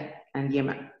 Syria, and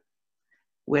Yemen,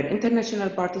 where international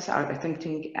parties are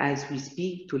attempting as we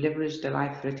speak to leverage the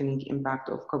life-threatening impact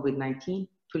of COVID-19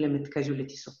 to limit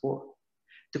casualties of war.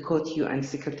 To quote UN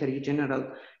Secretary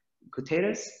General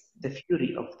Guterres, the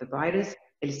fury of the virus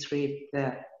illustrates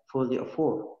the folly of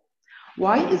war.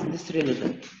 Why is this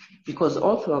relevant? Because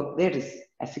although there is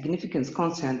a significant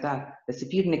concern that the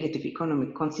severe negative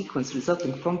economic consequence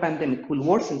resulting from pandemic will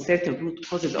worsen certain root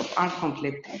causes of armed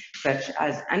conflict, such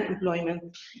as unemployment,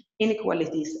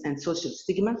 inequalities, and social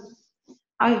stigma,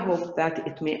 I hope that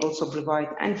it may also provide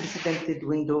an unprecedented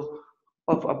window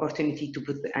of opportunity to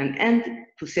put an end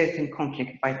to certain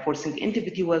conflict by forcing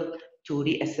individuals to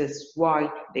reassess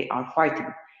why they are fighting.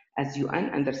 As UN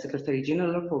Under-Secretary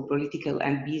General for Political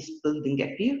and Peace Building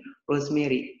Affairs,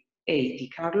 Rosemary A.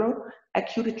 DiCarlo,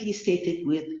 accurately stated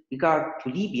with regard to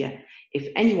Libya, if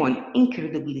anyone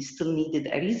incredibly still needed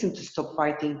a reason to stop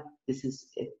fighting, this is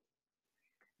it.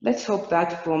 Let's hope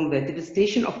that from the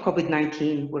devastation of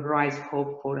COVID-19 will rise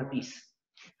hope for a peace.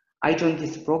 I joined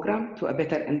this program to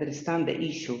better understand the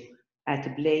issue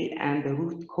at play and the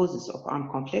root causes of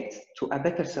armed conflicts, to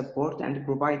better support and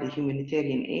provide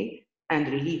humanitarian aid and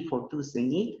relief for those in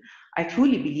need. I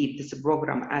truly believe this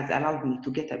program has allowed me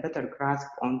to get a better grasp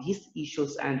on these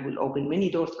issues and will open many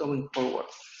doors going forward.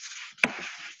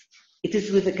 It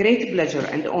is with a great pleasure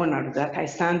and honor that I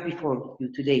stand before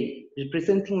you today,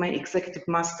 representing my Executive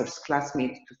Master's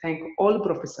classmates, to thank all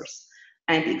professors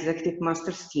and Executive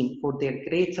Master's team for their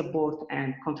great support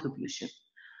and contribution.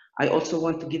 I also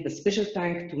want to give a special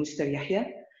thanks to Mr. Yahya,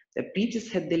 the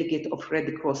previous head delegate of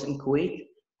Red Cross in Kuwait,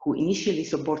 who initially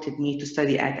supported me to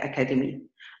study at Academy,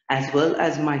 as well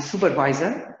as my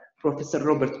supervisor, Professor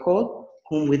Robert Cole,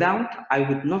 whom without I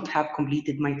would not have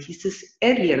completed my thesis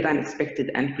earlier than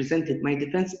expected and presented my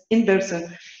defense in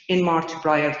person in March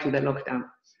prior to the lockdown.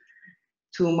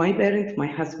 To my parents, my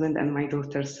husband, and my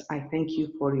daughters, I thank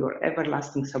you for your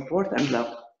everlasting support and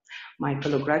love. My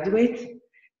fellow graduates,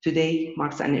 today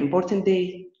marks an important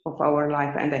day of our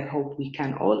life, and I hope we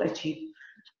can all achieve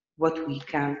what we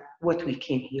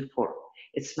came here for.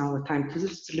 It's now a time to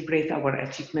celebrate our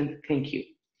achievement. Thank you.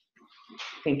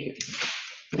 Thank you.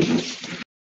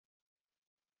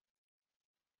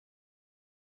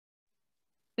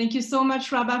 Thank you so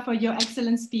much, Rabah, for your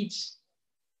excellent speech.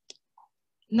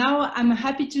 Now I'm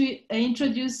happy to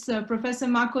introduce Professor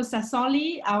Marco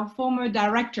Sassòli, our former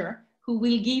director, who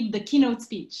will give the keynote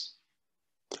speech.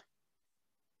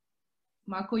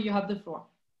 Marco, you have the floor.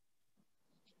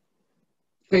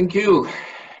 Thank you.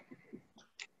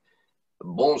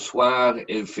 Bonsoir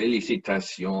et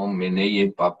félicitations, mais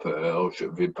n'ayez pas peur, je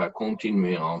ne vais pas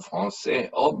continuer en français.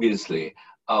 Obviously,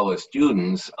 our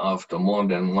students, after more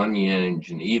than 1 year in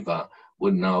Geneva,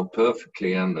 would now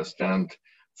perfectly understand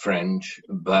French,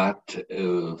 but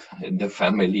the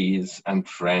families and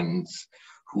friends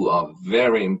who are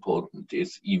very important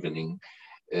this evening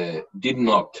did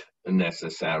not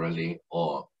necessarily,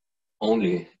 or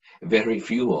only very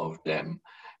few of them,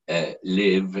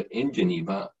 live in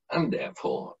Geneva, and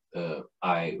therefore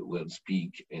I will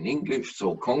speak in English.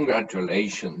 So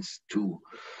congratulations to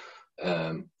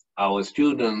our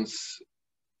students,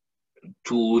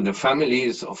 to the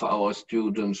families of our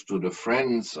students, to the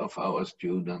friends of our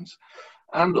students,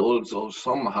 and also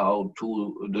somehow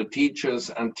to the teachers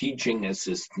and teaching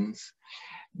assistants,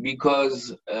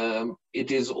 because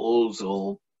it is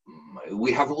also,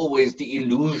 we have always the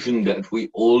illusion that we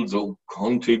also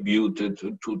contributed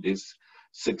to this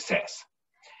success.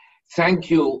 Thank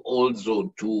you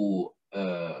also to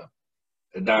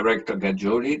Director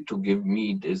Gajoli to give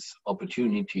me this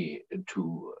opportunity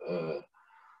to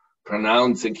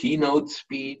pronounce a keynote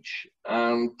speech,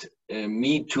 and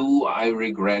me too, I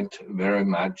regret very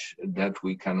much that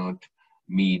we cannot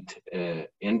meet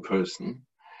in person,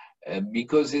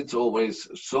 because it's always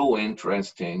so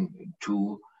interesting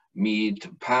to meet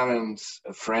parents,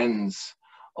 friends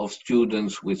of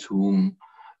students with whom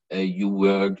you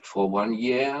worked for 1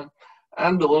 year,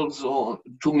 and also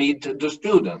to meet the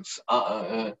students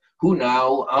who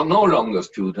now are no longer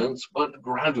students, but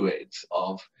graduates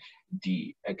of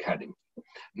the academy.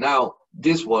 Now,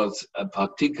 this was a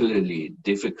particularly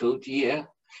difficult year,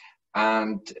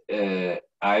 and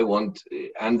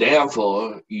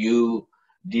therefore you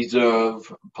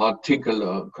deserve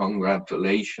particular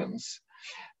congratulations.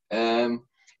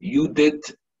 You did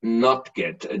not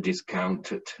get a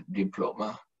discounted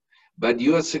diploma, but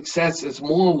your success is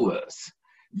more worth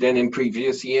than in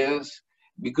previous years,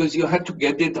 because you had to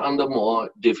get it under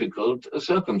more difficult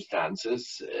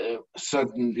circumstances.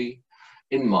 Certainly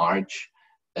in March,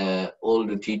 all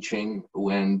the teaching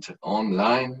went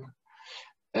online.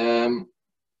 And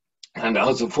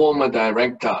as a former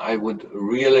director, I would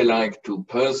really like to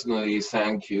personally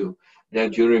thank you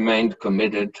that you remained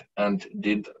committed and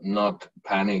did not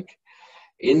panic.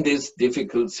 In this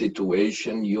difficult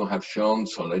situation, you have shown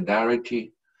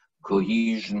solidarity,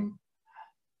 cohesion,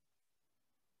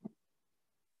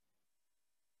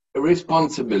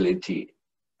 responsibility,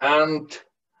 and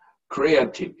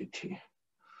creativity.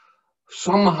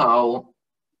 Somehow,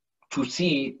 to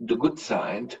see the good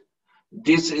side,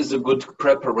 this is a good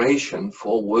preparation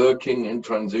for working in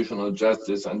transitional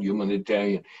justice and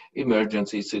humanitarian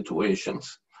emergency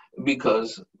situations,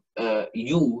 because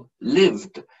you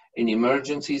lived in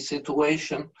emergency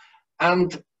situation,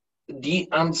 and the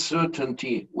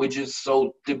uncertainty, which is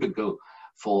so typical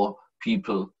for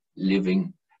people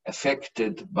living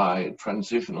affected by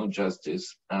transitional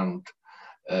justice and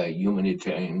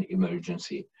humanitarian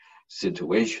emergency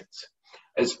situations.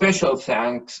 A special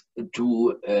thanks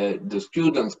to the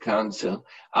Students' Council.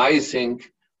 I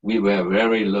think we were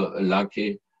very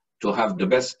lucky to have the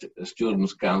best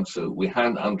Students' Council we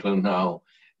had until now,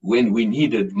 when we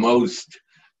needed most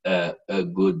a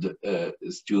good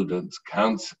Students'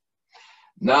 Council.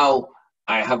 Now,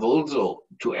 I have also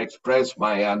to express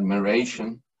my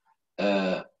admiration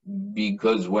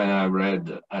because when I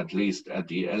read, at least at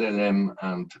the LLM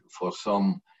and for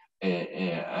some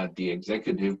at the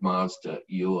Executive Master,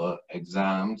 your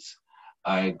exams,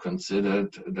 I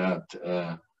considered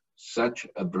that such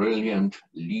a brilliant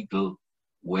legal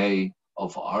way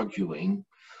of arguing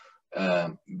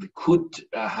could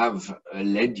have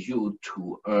led you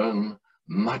to earn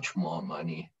much more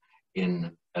money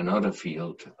in another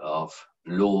field of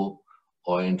law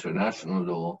or international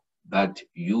law, but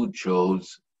you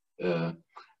chose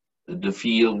the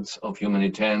fields of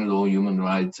humanitarian law, human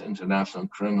rights, international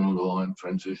criminal law, and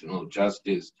transitional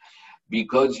justice,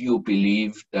 because you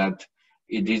believe that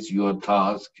it is your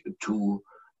task to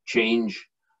change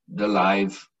the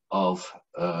life of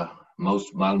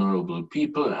most vulnerable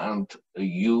people, and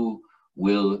you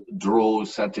will draw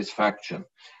satisfaction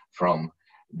from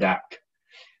that.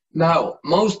 Now,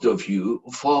 most of you,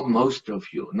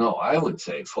 no, I would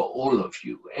say for all of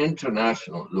you,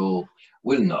 international law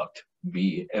will not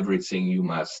be everything you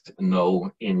must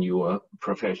know in your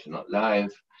professional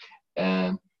life.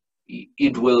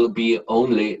 It will be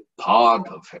only part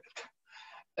of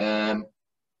it.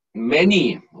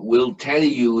 Many will tell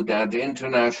you that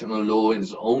international law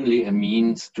is only a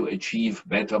means to achieve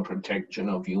better protection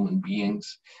of human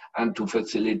beings and to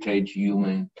facilitate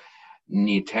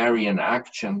humanitarian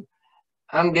action.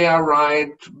 And they are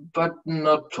right, but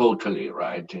not totally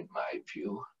right in my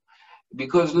view,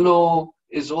 because law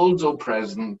is also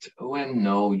present when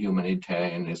no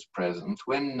humanitarian is present,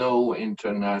 when no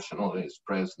international is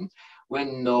present,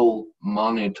 when no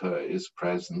monitor is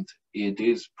present. It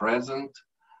is present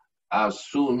as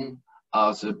soon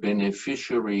as a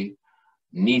beneficiary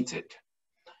needs it.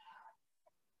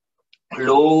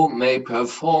 Law may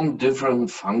perform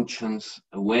different functions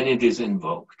when it is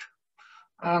invoked,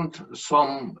 and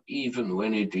some even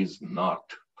when it is not.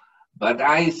 But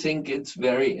I think it's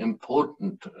very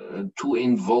important to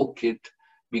invoke it,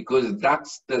 because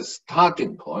that's the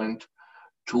starting point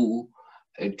to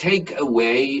take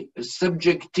away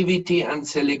subjectivity and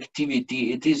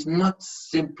selectivity. It is not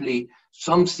simply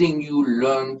something you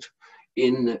learned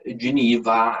in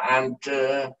Geneva and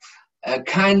a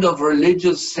kind of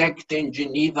religious sect in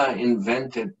Geneva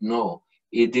invented. No,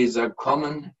 it is a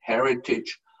common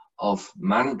heritage of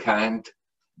mankind,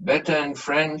 better in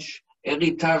French,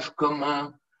 héritage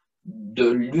commun de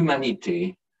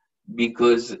l'humanité,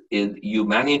 because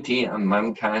humanity and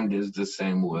mankind is the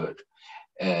same word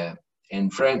in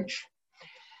French.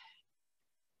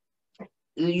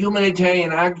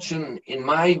 Humanitarian action, in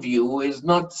my view, is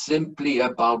not simply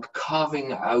about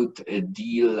carving out a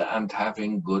deal and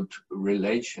having good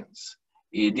relations.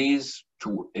 It is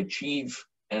to achieve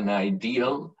an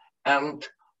ideal and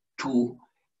to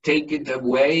take it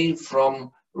away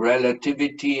from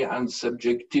relativity and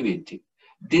subjectivity.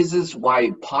 This is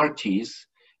why parties,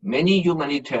 many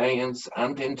humanitarians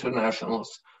and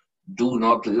internationals, do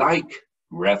not like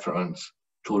reference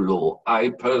to law. I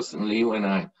personally, when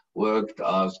I worked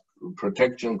as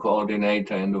protection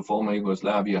coordinator in the former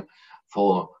Yugoslavia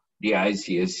for the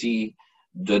ICSC,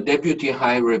 the deputy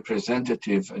high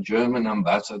representative, a German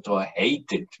ambassador,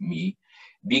 hated me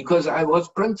because I was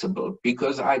principled,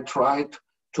 because I tried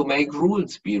to make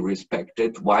rules be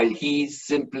respected, while he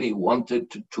simply wanted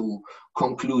to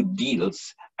conclude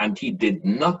deals, and he did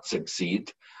not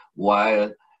succeed,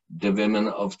 while the women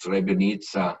of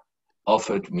Srebrenica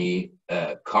offered me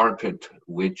a carpet,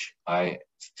 which I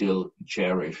still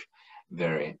cherish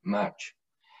very much.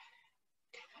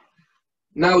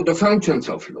 Now, the functions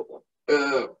of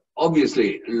law.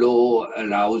 Obviously, law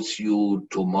allows you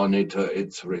to monitor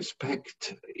its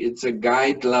respect. It's a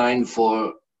guideline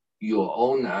for your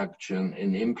own action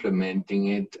in implementing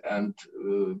it, and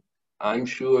I'm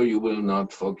sure you will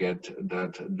not forget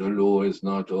that the law is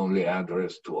not only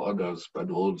addressed to others,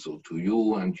 but also to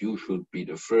you, and you should be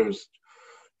the first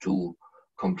to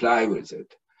comply with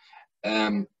it.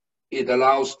 It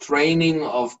allows training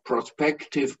of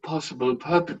prospective possible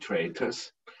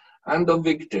perpetrators and of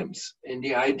victims in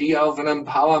the idea of an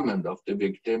empowerment of the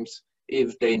victims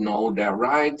if they know their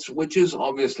rights, which is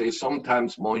obviously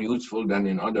sometimes more useful than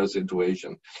in other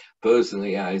situations.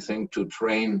 Personally, I think to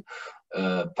train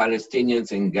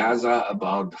Palestinians in Gaza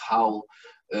about how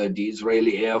the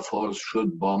Israeli Air Force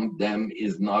should bomb them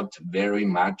is not very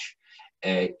much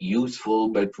useful,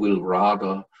 but will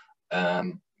rather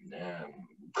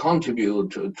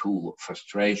contribute to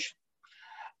frustration.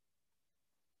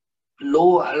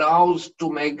 Law allows to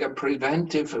make a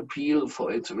preventive appeal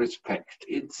for its respect.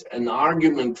 It's an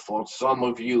argument for some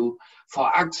of you for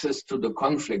access to the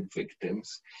conflict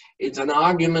victims. It's an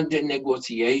argument in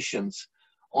negotiations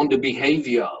on the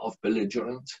behavior of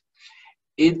belligerents.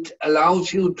 It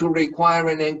allows you to require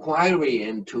an inquiry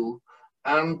into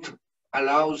and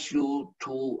allows you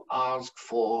to ask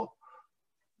for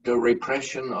the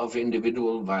repression of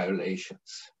individual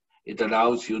violations. It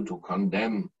allows you to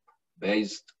condemn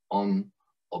based on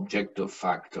objective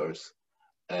factors,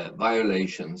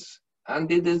 violations, and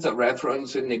it is a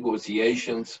reference in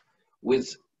negotiations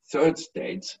with third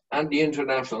states and the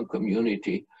international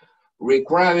community,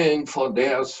 requiring for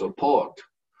their support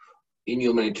in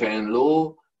humanitarian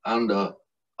law under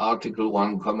Article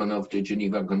 1 Common of the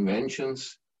Geneva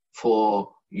Conventions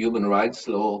for human rights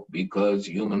law, because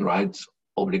human rights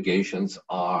obligations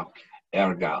are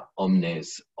erga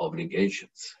omnes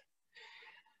obligations.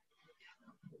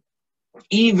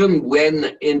 Even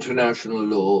when international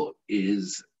law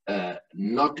is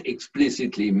not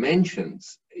explicitly mentioned,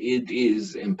 it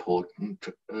is important.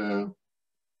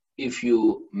 If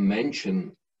you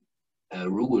mention a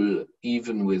rule,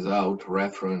 even without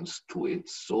reference to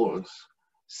its source,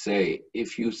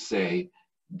 if you say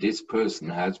this person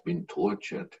has been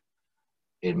tortured,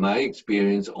 in my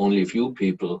experience, only few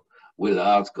people will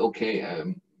ask, okay,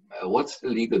 what's the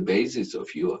legal basis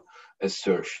of your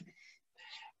assertion?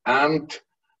 And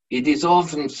it is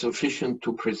often sufficient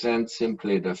to present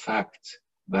simply the facts,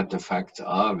 but the facts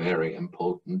are very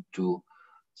important to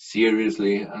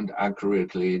seriously and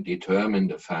accurately determine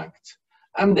the facts.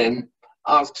 And then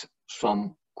asks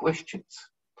some questions.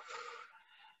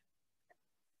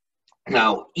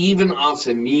 Now, even as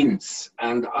a means,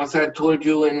 and as I told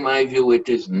you, in my view, it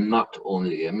is not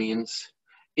only a means,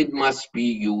 it must be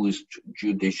used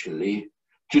judiciously.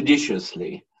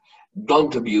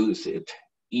 Don't abuse it,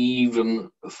 even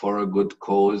for a good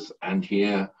cause. And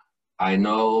here, I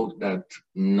know that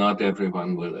not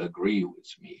everyone will agree with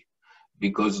me,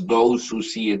 because those who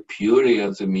see it purely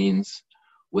as a means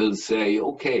will say,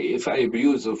 okay, if I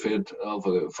abuse of it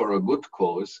for a good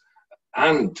cause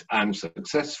and I'm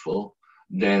successful,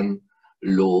 then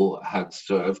law had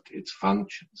served its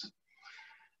functions.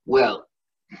 Well,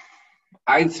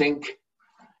 I think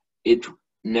it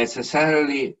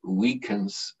necessarily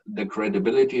weakens the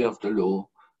credibility of the law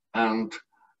and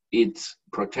its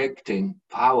protecting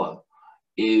power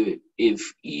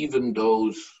if even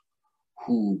those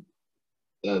who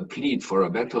plead for a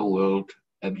better world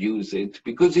abuse it,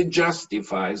 because it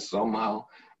justifies somehow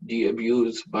the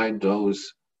abuse by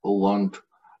those who want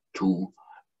to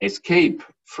escape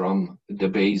from the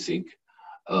basic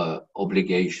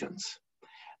obligations.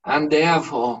 And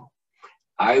therefore,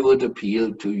 I would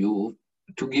appeal to you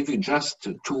to give you just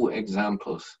 2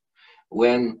 examples.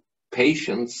 When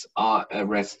patients are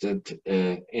arrested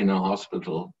in a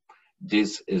hospital,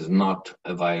 this is not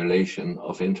a violation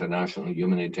of international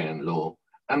humanitarian law,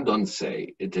 and don't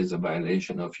say it is a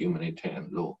violation of humanitarian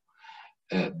law.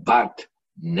 But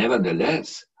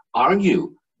nevertheless,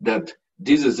 argue that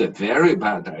this is a very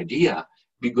bad idea,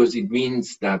 because it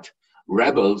means that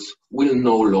rebels will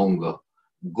no longer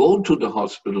go to the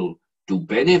hospital to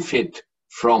benefit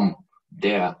from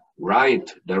their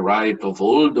right, the right of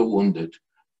all the wounded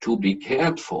to be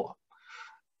cared for.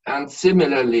 And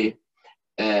similarly,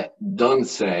 don't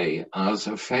say, as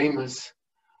a famous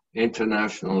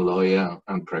international lawyer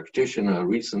and practitioner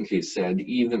recently said,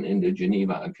 even in the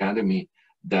Geneva Academy,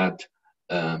 that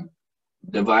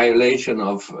the violation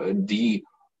of the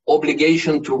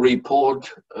obligation to report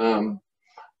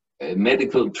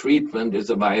medical treatment is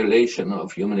a violation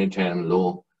of humanitarian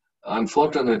law.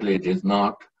 Unfortunately, it is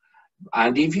not.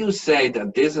 And if you say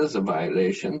that this is a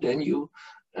violation, then you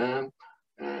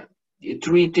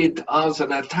treat it as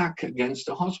an attack against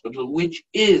the hospital, which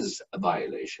is a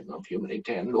violation of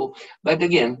humanitarian law. But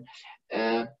again,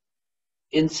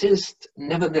 insist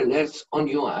nevertheless on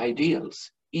your ideals,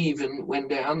 even when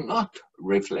they are not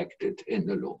reflected in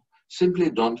the law. Simply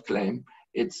don't claim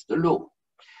it's the law.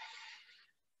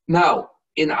 Now,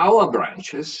 in our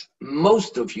branches,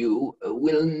 most of you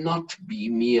will not be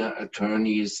mere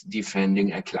attorneys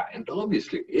defending a client.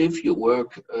 Obviously, if you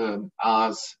work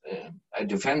as a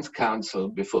defense counsel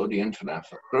before the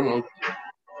International Criminal,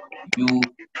 you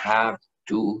have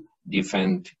to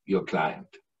defend your client.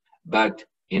 But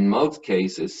in most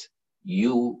cases,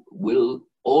 you will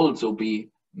also be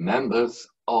members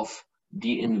of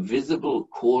the invisible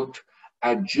court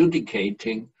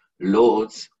adjudicating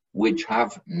laws which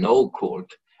have no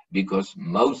court, because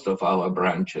most of our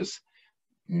branches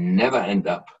never end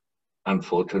up,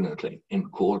 unfortunately, in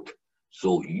court.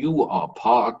 So you are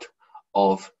part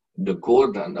of the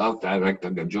court, and as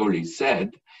Director Gajoli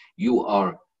said, you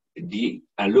are the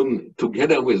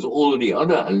together with all the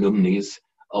other alumni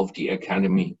of the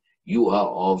Academy, you are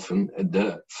often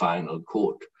the final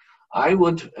court. I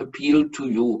would appeal to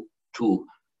you to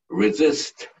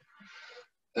resist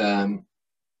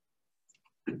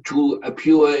to a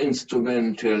pure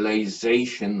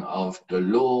instrumentalization of the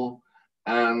law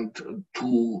and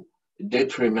to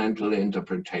detrimental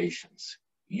interpretations.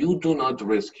 You do not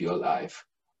risk your life,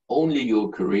 only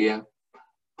your career,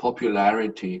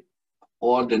 popularity,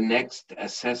 or the next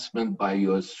assessment by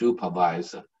your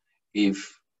supervisor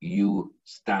if you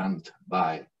stand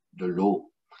by the law.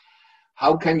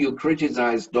 How can you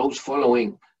criticize those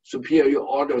following superior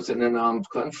orders in an armed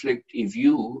conflict if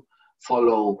you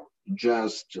follow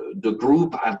just the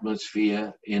group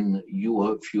atmosphere in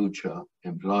your future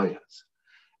employers?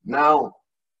 Now,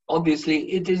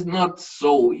 obviously, it is not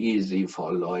so easy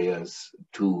for lawyers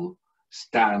to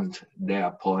stand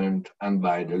their point and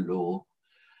by the law.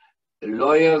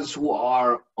 Lawyers who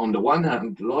are, on the one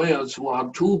hand, lawyers who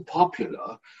are too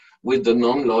popular with the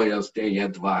non-lawyers they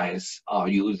advise are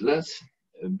useless,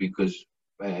 because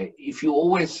if you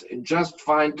always just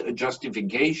find a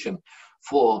justification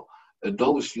for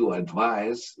those you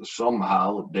advise,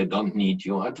 somehow they don't need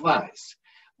your advice.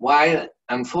 While,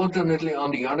 unfortunately,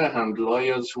 on the other hand,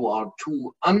 lawyers who are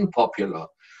too unpopular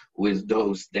with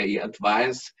those they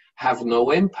advise have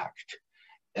no impact.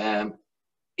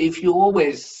 If you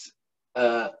always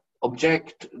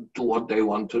object to what they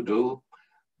want to do,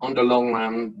 on the long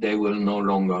run, they will no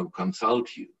longer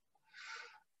consult you.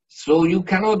 So you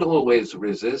cannot always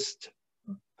resist.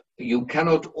 you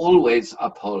cannot always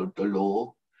uphold the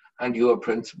law and your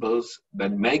principles,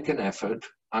 but make an effort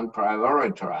and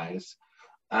prioritize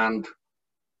and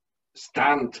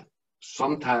stand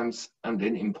sometimes and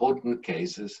in important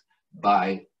cases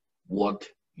by what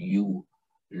you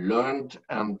learned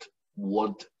and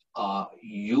what are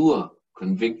your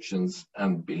convictions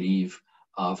and belief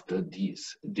after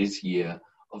this year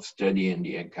of study in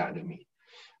the academy.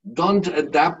 Don't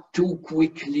adapt too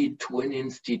quickly to an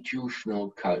institutional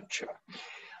culture.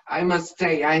 I must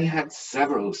say I had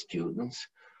several students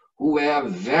who were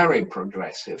very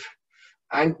progressive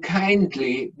and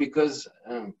kindly, because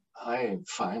I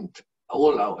find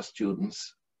all our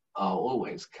students are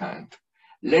always kind,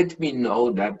 let me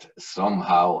know that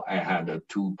somehow I had a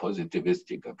too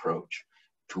positivistic approach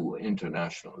to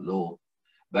international law.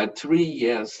 But 3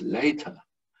 years later,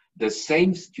 the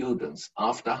same students,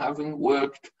 after having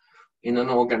worked in an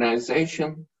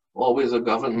organization or with a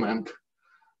government,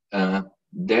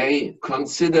 they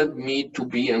considered me to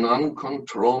be an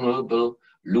uncontrollable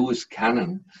loose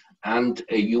cannon and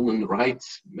a human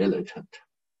rights militant.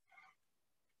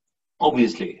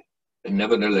 Obviously,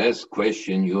 nevertheless,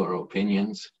 question your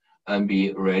opinions and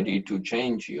be ready to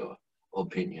change your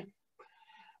opinion.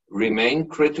 Remain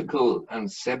critical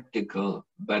and skeptical,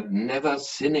 but never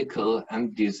cynical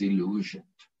and disillusioned.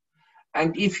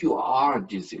 And if you are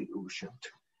disillusioned,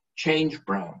 change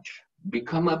branch,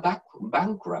 become a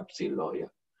bankruptcy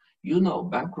lawyer. You know,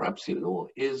 bankruptcy law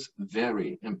is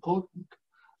very important.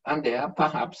 And there,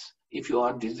 perhaps, if you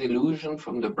are disillusioned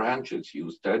from the branches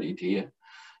you studied here,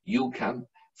 you can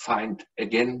find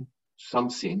again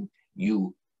something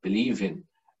you believe in.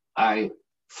 I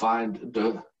find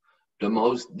the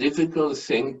most difficult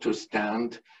thing to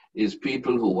stand is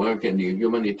people who work in the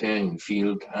humanitarian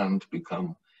field and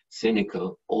become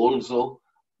cynical. Also,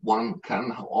 one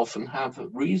can often have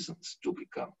reasons to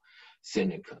become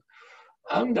cynical.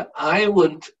 And I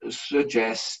would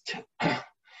suggest,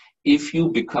 if you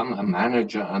become a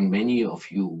manager, and many of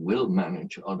you will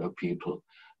manage other people,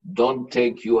 don't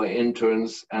take your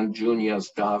interns and junior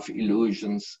staff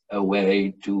illusions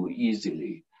away too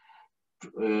easily.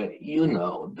 You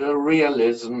know, the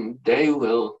realism, they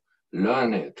will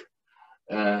learn it.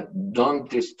 Don't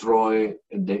destroy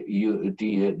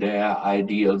their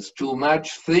ideals too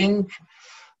much. Think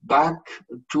back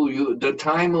to the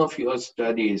time of your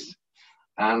studies,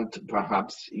 and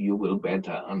perhaps you will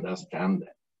better understand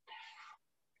it.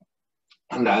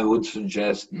 And I would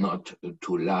suggest not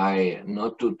to lie,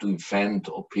 not to defend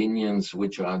opinions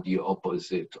which are the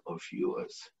opposite of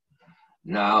yours.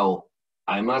 Now,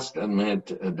 I must admit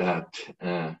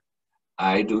that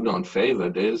I do not favor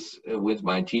this with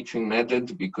my teaching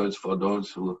method, because for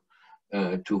those who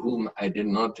to whom I did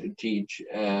not teach,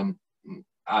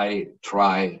 I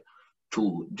try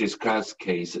to discuss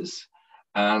cases,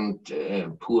 and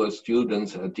poor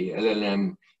students at the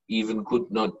LLM even could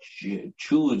not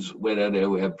choose whether they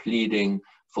were pleading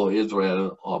for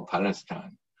Israel or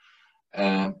Palestine.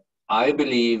 I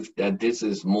believe that this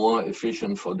is more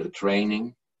efficient for the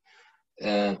training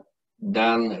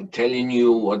than telling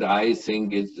you what I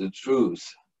think is the truth.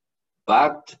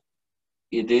 But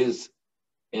it is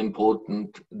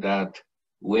important that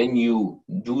when you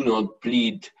do not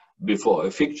plead before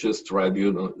a fictitious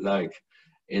tribunal, like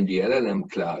in the LLM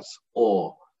class,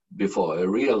 or before a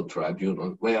real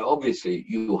tribunal, where obviously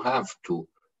you have to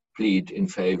plead in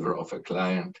favor of a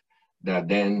client, that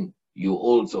then you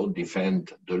also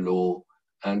defend the law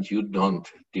and you don't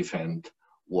defend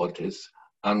what is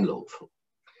unlawful.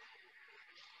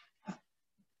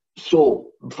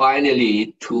 So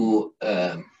finally, to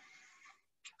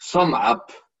sum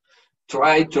up,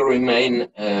 try to remain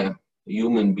a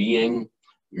human being.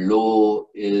 Law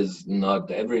is not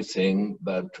everything,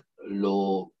 but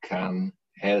law can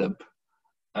help,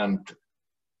 and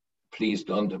please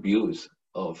don't abuse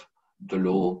of the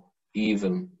law,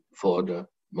 even for the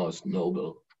most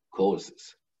noble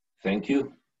causes. Thank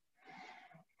you.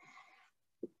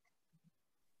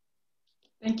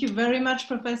 Thank you very much,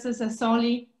 Professor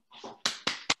Sassòli.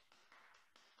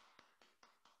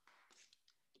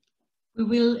 We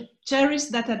will cherish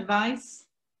that advice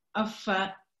of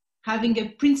having a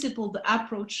principled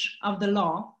approach of the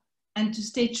law and to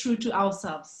stay true to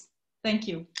ourselves. Thank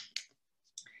you.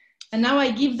 And now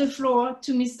I give the floor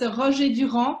to Mr. Roger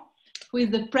Durand, who is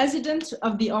the president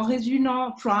of the Henri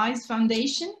Dunant Prize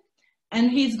Foundation, and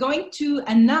he's going to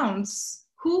announce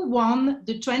who won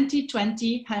the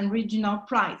 2020 Henri Dunant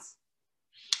Prize.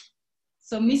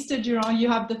 So Mr. Durand, you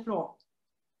have the floor.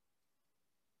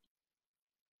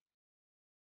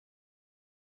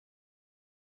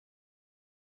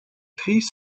 Peace.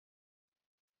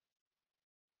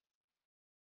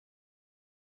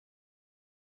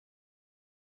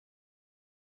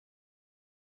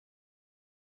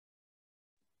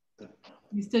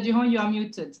 Mr. Durand, you are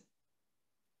muted.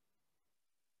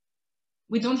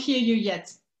 We don't hear you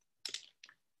yet.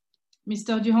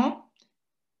 Mr. Durand,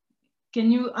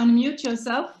 can you unmute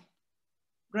yourself?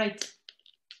 Great.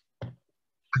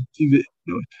 Activé.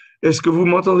 Est-ce que vous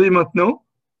m'entendez maintenant?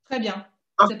 Très bien.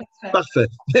 Ah, Parfait. Parfait,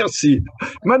 merci.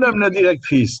 Madame la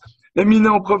directrice,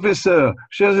 éminent professeur,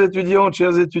 chères étudiantes,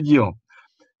 chers étudiants,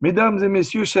 mesdames et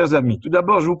messieurs, chers amis, tout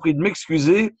d'abord, je vous prie de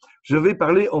m'excuser, je vais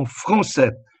parler en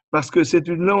français parce que c'est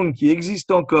une langue qui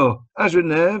existe encore à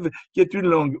Genève, qui est une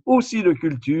langue aussi de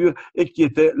culture et qui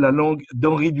était la langue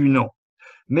d'Henri Dunant.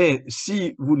 Mais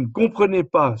si vous ne comprenez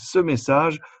pas ce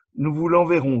message, nous vous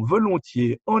l'enverrons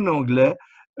volontiers en anglais.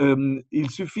 Il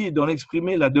suffit d'en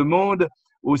exprimer la demande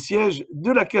au siège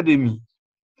de l'Académie.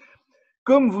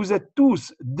 Comme vous êtes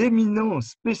tous d'éminents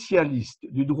spécialistes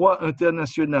du droit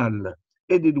international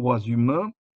et des droits humains,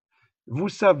 vous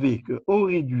savez que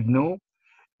Henri Dunant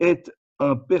est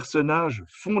un personnage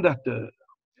fondateur.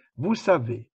 Vous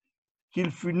savez qu'il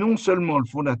fut non seulement le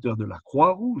fondateur de la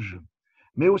Croix-Rouge,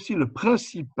 mais aussi le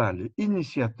principal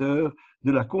initiateur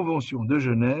de la Convention de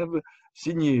Genève,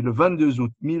 signée le 22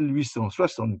 août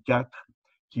 1864,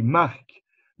 qui marque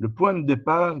le point de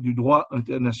départ du droit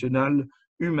international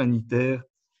humanitaire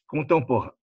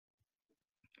contemporain.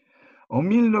 En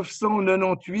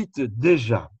 1998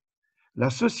 déjà, la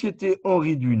Société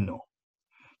Henri Dunant,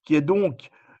 qui est donc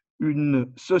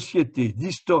une société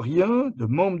d'historiens, de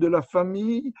membres de la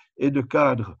famille et de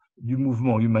cadres du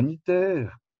mouvement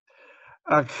humanitaire,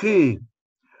 a créé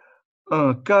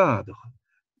un cadre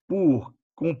pour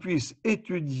qu'on puisse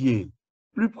étudier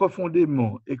plus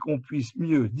profondément et qu'on puisse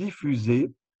mieux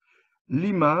diffuser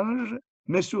l'image,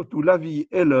 mais surtout la vie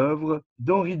et l'œuvre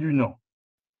d'Henri Dunant.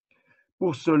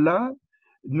 Pour cela,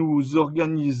 nous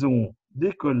organisons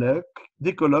des colloques,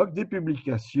 des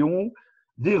publications,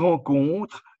 des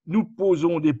rencontres, nous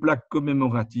posons des plaques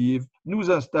commémoratives,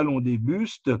 nous installons des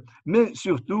bustes, mais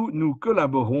surtout nous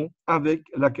collaborons avec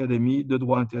l'Académie de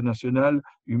droit international,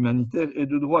 humanitaire et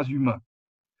de droits humains.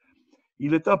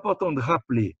 Il est important de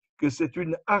rappeler que c'est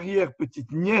une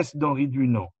arrière-petite-nièce d'Henri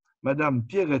Dunant, Madame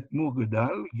Pierrette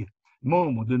Mourgedalgue,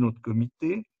 membre de notre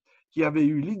comité, qui avait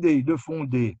eu l'idée de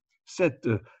fonder cette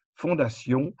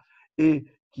fondation et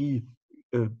qui,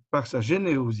 par sa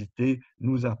générosité,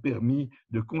 nous a permis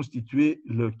de constituer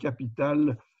le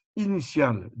capital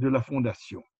initial de la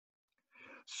fondation.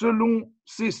 Selon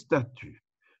ses statuts,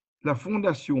 la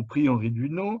Fondation Prix Henri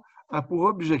Dunant a pour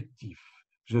objectif,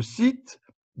 je cite,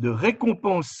 de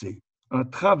récompenser un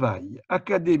travail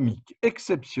académique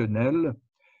exceptionnel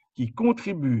qui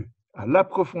contribue à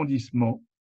l'approfondissement,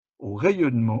 au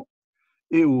rayonnement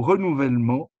et au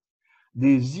renouvellement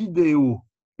des idéaux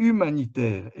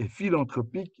humanitaires et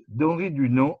philanthropiques d'Henri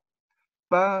Dunant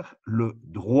par le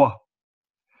droit.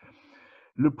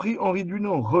 Le prix Henri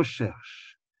Dunant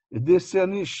Recherche est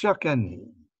décerné chaque année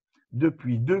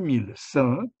depuis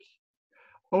 2005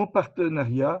 en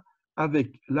partenariat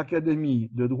avec l'Académie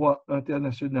de droit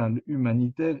international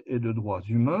humanitaire et de droits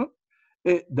humains.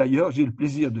 Et d'ailleurs, j'ai le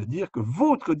plaisir de dire que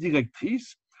votre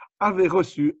directrice avait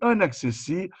reçu un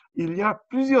accessit il y a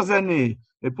plusieurs années.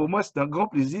 Et pour moi, c'est un grand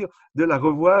plaisir de la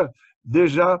revoir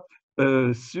déjà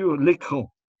sur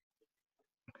l'écran.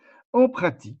 En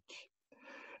pratique,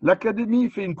 l'Académie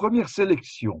fait une première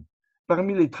sélection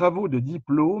parmi les travaux de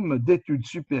diplôme d'études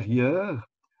supérieures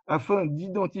afin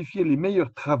d'identifier les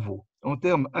meilleurs travaux en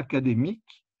termes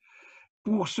académiques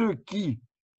pour ceux qui,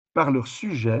 par leur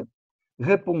sujet,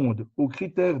 répondent aux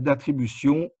critères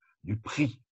d'attribution du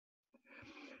prix.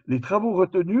 Les travaux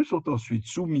retenus sont ensuite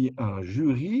soumis à un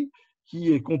jury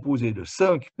qui est composé de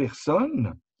 5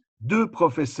 personnes, 2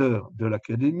 professeurs de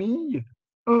l'Académie,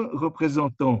 1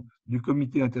 représentant du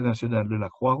Comité international de la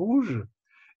Croix-Rouge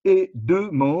et 2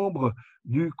 membres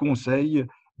du Conseil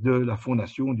de la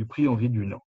Fondation du prix Henri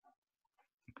Dunant.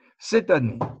 Cette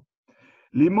année,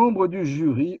 les membres du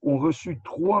jury ont reçu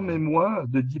 3 mémoires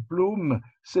de diplôme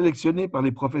sélectionnés par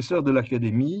les professeurs de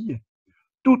l'Académie,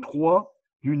 tous 3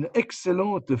 d'une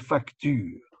excellente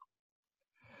facture.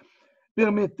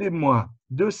 Permettez-moi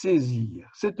de saisir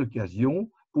cette occasion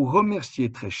pour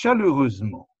remercier très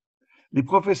chaleureusement les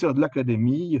professeurs de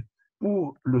l'Académie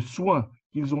pour le soin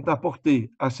qu'ils ont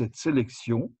apporté à cette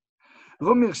sélection,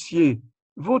 remercier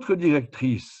votre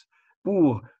directrice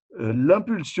pour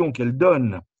l'impulsion qu'elle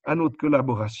donne à notre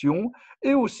collaboration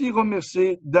et aussi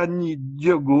remercier Dani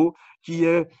Diogo qui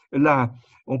est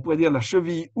on pourrait dire la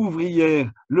cheville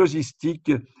ouvrière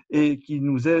logistique et qui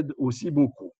nous aide aussi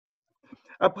beaucoup.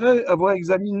 Après avoir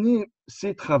examiné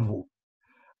ces travaux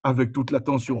avec toute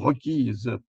l'attention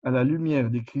requise à la lumière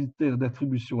des critères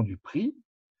d'attribution du prix,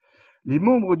 les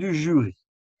membres du jury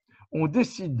ont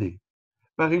décidé,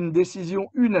 par une décision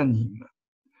unanime,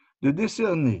 de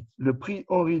décerner le prix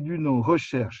Henri Dunant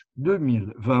Recherche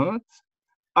 2020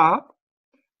 à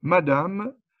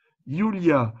Madame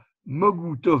Yulia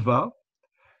Mogutova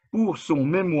pour son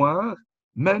mémoire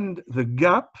Mend the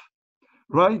Gap,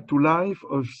 Right to Life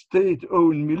of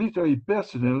State-Owned Military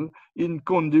Personnel in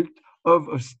Conduct of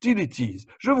Hostilities.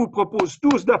 Je vous propose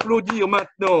tous d'applaudir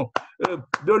maintenant,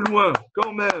 de loin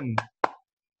quand même.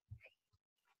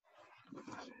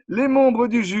 Les membres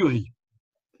du jury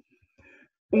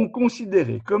ont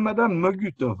considéré que Madame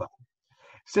Mogutova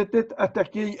s'était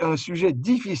attaquée à un sujet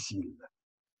difficile,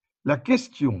 la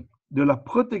question de la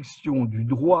protection du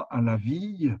droit à la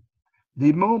vie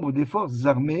des membres des forces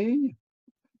armées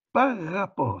par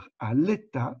rapport à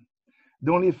l'État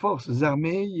dans les forces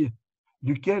armées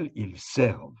duquel ils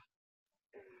servent.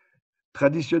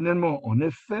 Traditionnellement, en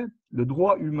effet, le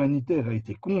droit humanitaire a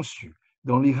été conçu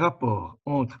dans les rapports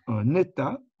entre un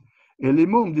État et les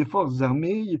membres des forces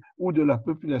armées ou de la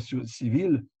population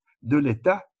civile de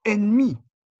l'État ennemi.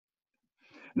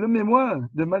 Le mémoire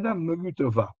de Madame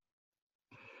Mogutova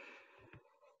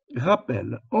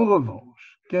rappelle en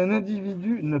revanche qu'un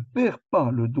individu ne perd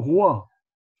pas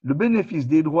le bénéfice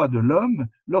des droits de l'homme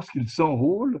lorsqu'il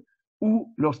s'enrôle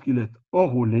ou lorsqu'il est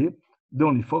enrôlé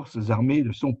dans les forces armées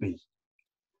de son pays.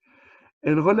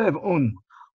 Elle relève en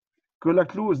outre que la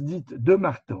clause dite de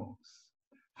Martens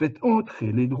fait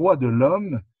entrer les droits de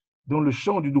l'homme dans le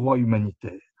champ du droit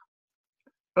humanitaire.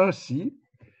 Ainsi,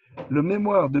 le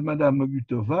mémoire de Madame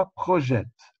Mogutova projette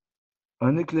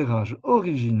un éclairage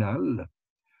original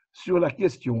sur la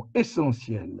question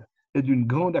essentielle et d'une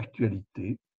grande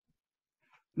actualité,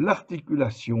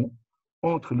 l'articulation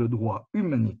entre le droit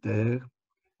humanitaire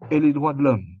et les droits de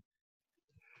l'homme.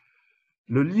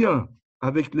 Le lien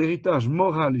avec l'héritage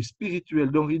moral et spirituel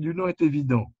d'Henri Dunant est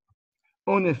évident.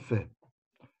 En effet,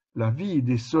 la vie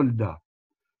des soldats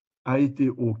a été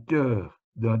au cœur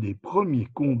d'un des premiers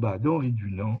combats d'Henri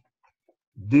Dunant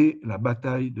dès la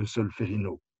bataille de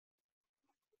Solferino.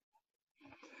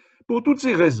 Pour toutes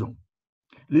ces raisons,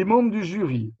 les membres du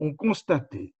jury ont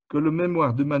constaté que le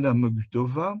mémoire de Madame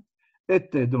Mogutova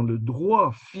était dans le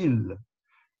droit fil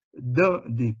d'un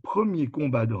des premiers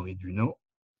combats d'Henri Dunant,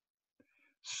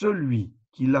 celui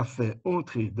qui l'a fait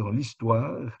entrer dans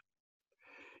l'histoire.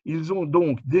 Ils ont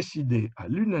donc décidé à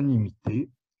l'unanimité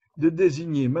de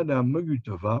désigner Madame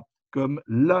Mogutova comme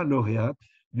la lauréate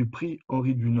du prix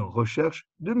Henri Dunant Recherche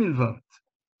 2020.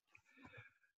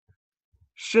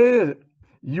 Chère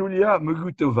Yulia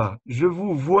Mogutova, je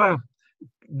vous vois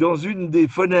dans une des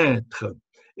fenêtres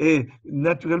et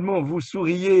naturellement vous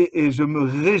souriez et je me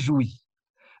réjouis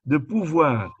de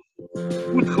pouvoir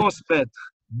vous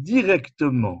transmettre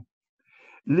directement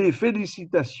les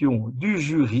félicitations du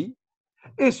jury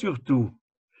et surtout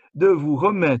de vous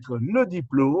remettre le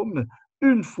diplôme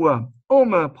une fois en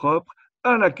main propre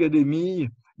à l'Académie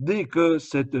dès que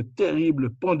cette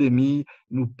terrible pandémie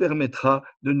nous permettra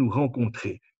de nous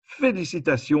rencontrer.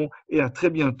 Félicitations et à très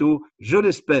bientôt, je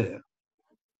l'espère.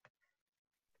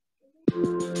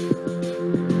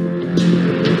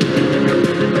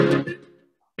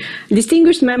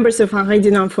 Distinguished members of Henri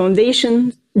Dunant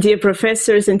Foundation, dear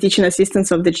professors and teaching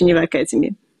assistants of the Geneva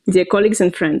Academy, dear colleagues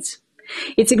and friends.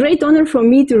 It's a great honor for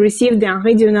me to receive the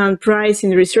Henri Dunant Prize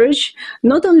in Research,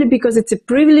 not only because it's a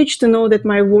privilege to know that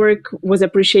my work was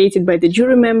appreciated by the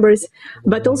jury members,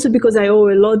 but also because I owe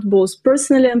a lot both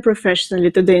personally and professionally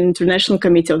to the International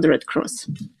Committee of the Red Cross.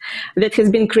 That has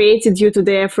been created due to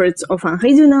the efforts of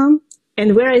Henri Dunant,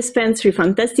 and where I spent 3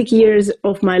 fantastic years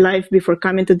of my life before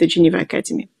coming to the Geneva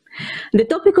Academy. The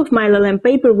topic of my LLM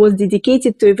paper was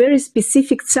dedicated to a very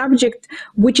specific subject,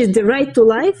 which is the right to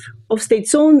life of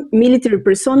state-owned military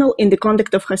personnel in the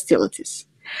conduct of hostilities.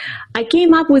 I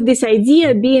came up with this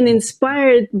idea being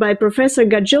inspired by Professor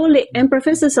Gaggioli and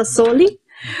Professor Sassòli,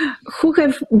 who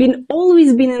have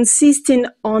always been insisting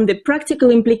on the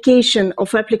practical implication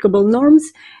of applicable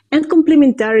norms and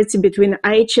complementarity between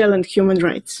IHL and human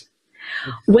rights.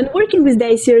 When working with the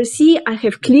ICRC, I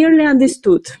have clearly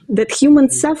understood that human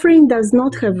suffering does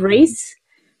not have race,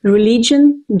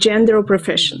 religion, gender, or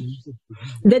profession.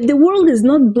 That the world is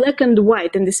not black and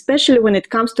white, and especially when it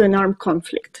comes to an armed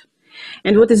conflict.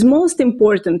 And what is most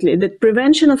importantly, that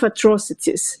prevention of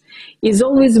atrocities is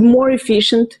always more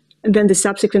efficient than the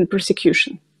subsequent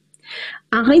persecution.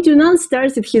 Henri Dunant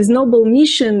started his noble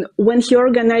mission when he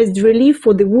organized relief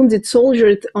for the wounded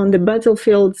soldiers on the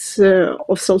battlefields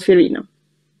of Solferino.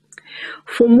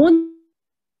 For more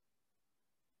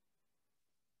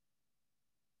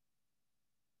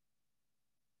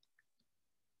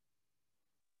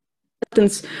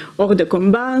hors de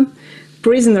combat,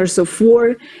 prisoners of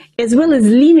war, as well as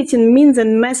limiting means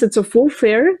and methods of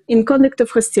warfare in conduct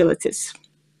of hostilities.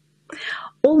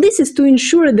 All this is to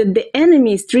ensure that the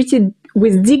enemy is treated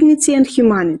with dignity and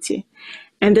humanity,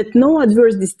 and that no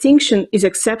adverse distinction is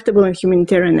acceptable in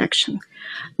humanitarian action.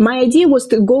 My idea was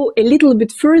to go a little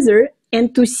bit further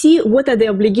and to see what are the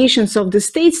obligations of the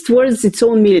states towards its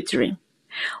own military.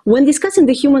 When discussing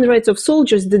the human rights of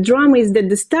soldiers, the drama is that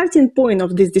the starting point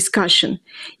of this discussion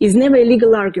is never a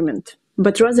legal argument,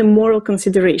 but rather moral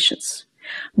considerations.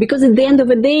 Because at the end of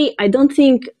the day, I don't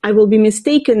think I will be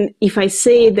mistaken if I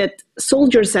say that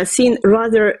soldiers are seen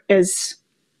rather as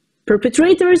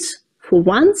perpetrators for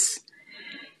once,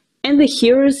 and the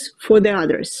heroes for the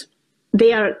others.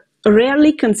 They are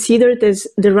rarely considered as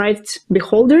the right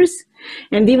beholders,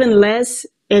 and even less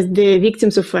as the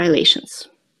victims of violations.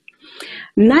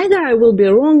 Neither I will be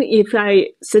wrong if I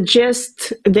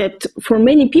suggest that for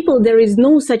many people there is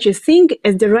no such a thing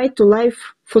as the right to life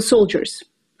for soldiers.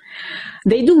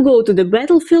 They do go to the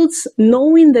battlefields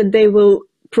knowing that they will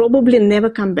probably never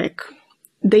come back.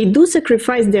 They do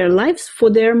sacrifice their lives for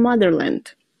their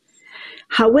motherland.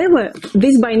 However,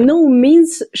 this by no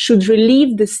means should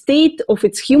relieve the state of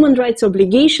its human rights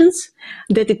obligations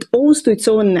that it owes to its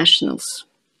own nationals.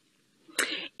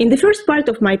 In the first part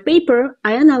of my paper,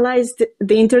 I analyzed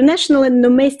the international and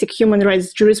domestic human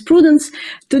rights jurisprudence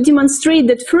to demonstrate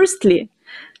that, firstly,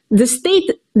 the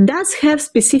state does have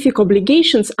specific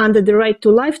obligations under the right to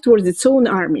life towards its own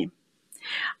army.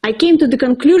 I came to the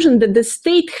conclusion that the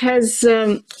state has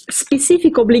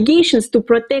specific obligations to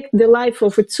protect the life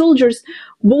of its soldiers,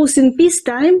 both in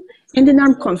peacetime and in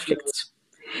armed conflicts,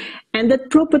 and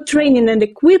that proper training and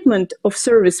equipment of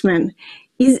servicemen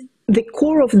is the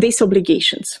core of these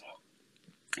obligations.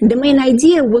 The main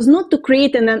idea was not to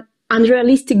create an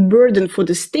unrealistic burden for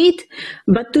the state,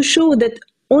 but to show that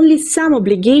only some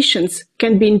obligations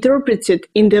can be interpreted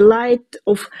in the light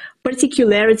of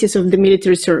particularities of the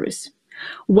military service,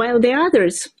 while the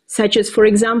others, such as, for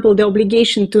example, the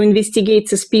obligation to investigate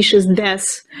suspicious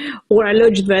deaths or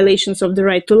alleged violations of the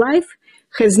right to life,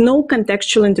 has no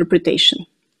contextual interpretation.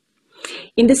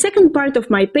 In the second part of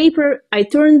my paper, I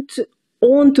turned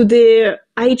on to the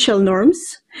IHL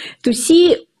norms to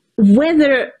see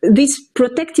whether this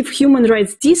protective human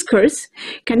rights discourse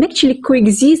can actually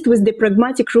coexist with the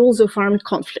pragmatic rules of armed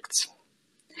conflicts.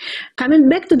 Coming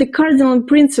back to the cardinal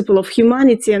principle of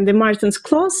humanity and the Martin's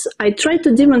Clause, I tried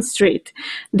to demonstrate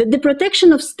that the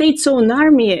protection of states-owned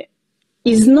army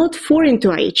is not foreign to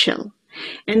IHL,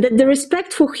 and that the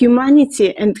respect for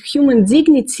humanity and human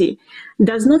dignity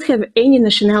does not have any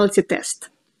nationality test.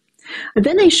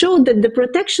 Then I showed that the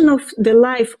protection of the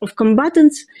life of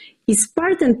combatants is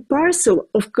part and parcel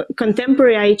of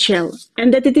contemporary IHL,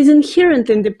 and that it is inherent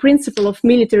in the principle of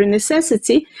military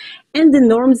necessity and the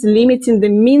norms limiting the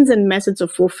means and methods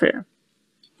of warfare.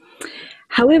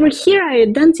 However, here I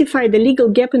identified a legal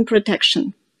gap in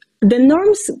protection. The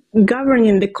norms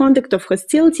governing the conduct of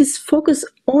hostilities focus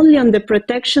only on the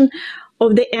protection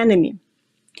of the enemy,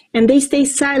 and they stay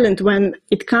silent when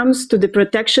it comes to the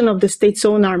protection of the state's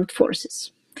own armed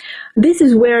forces. This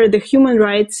is where the human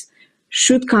rights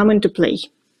should come into play.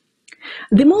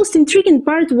 The most intriguing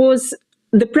part was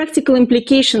the practical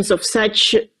implications of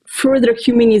such further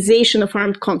humanization of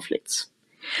armed conflicts.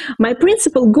 My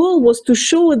principal goal was to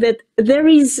show that there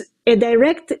is a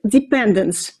direct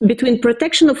dependence between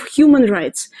protection of human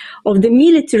rights of the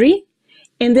military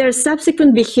and their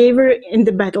subsequent behavior in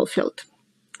the battlefield.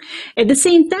 At the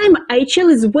same time,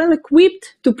 IHL is well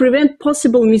equipped to prevent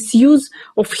possible misuse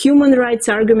of human rights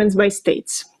arguments by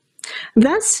states.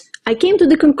 Thus, I came to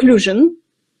the conclusion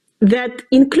that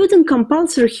including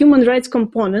compulsory human rights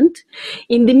component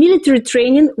in the military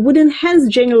training would enhance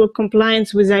general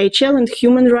compliance with IHL and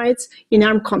human rights in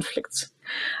armed conflicts.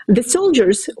 The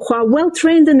soldiers who are well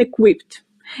trained and equipped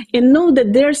and know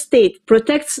that their state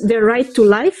protects their right to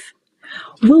life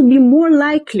will be more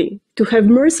likely to have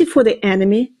mercy for the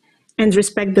enemy and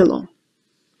respect the law.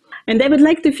 And I would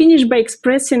like to finish by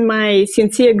expressing my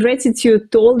sincere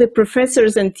gratitude to all the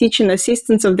professors and teaching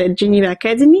assistants of the Geneva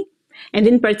Academy, and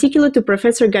in particular to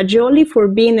Professor Gaggioli for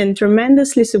being a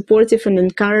tremendously supportive and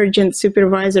encouraging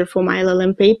supervisor for my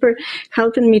LLM paper,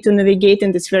 helping me to navigate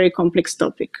in this very complex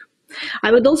topic.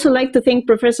 I would also like to thank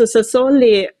Professor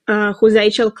Sassòli, whose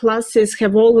IHL classes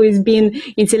have always been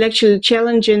intellectually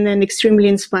challenging and extremely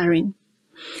inspiring.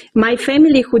 My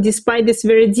family, who despite this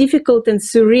very difficult and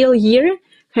surreal year,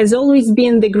 has always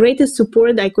been the greatest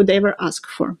support I could ever ask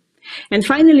for. And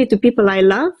finally, to people I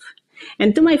love,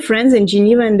 and to my friends in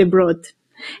Geneva and abroad,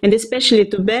 and especially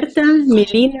to Berta,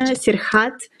 Melina,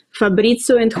 Serhat,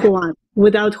 Fabrizio, and Juan,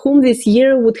 without whom this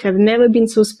year would have never been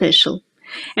so special.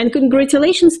 And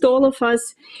congratulations to all of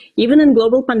us. Even in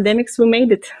global pandemics, we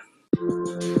made it.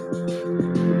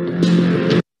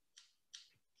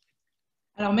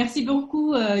 Alors, merci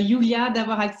beaucoup, Yulia,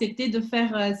 d'avoir accepté de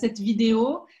faire cette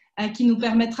vidéo qui nous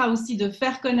permettra aussi de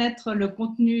faire connaître le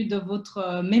contenu de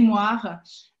votre mémoire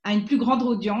à une plus grande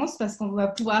audience parce qu'on va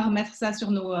pouvoir mettre ça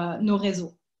sur nos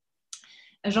réseaux.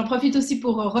 J'en profite aussi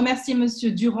pour remercier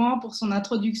Monsieur Durand pour son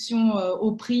introduction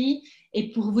au prix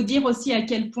et pour vous dire aussi à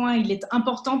quel point il est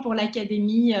important pour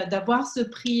l'Académie d'avoir ce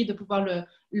prix, de pouvoir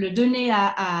le donner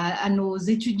à nos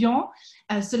étudiants.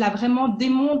 Cela vraiment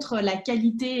démontre la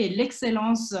qualité et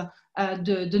l'excellence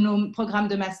de nos programmes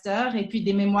de master et puis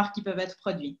des mémoires qui peuvent être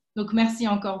produits. Donc, merci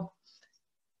encore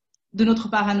de notre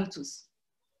part à nous tous.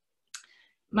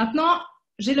 Maintenant,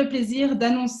 j'ai le plaisir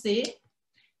d'annoncer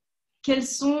quel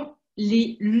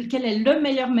est le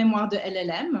meilleur mémoire de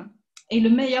LLM et le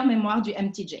meilleur mémoire du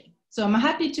MTJ. So I'm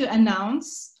happy to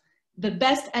announce the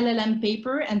best LLM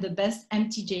paper and the best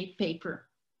MTJ paper.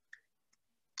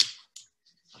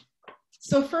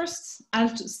 So first,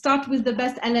 I'll start with the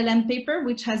best LLM paper,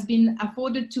 which has been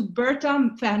afforded to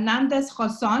Berta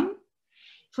Fernandez-Rosson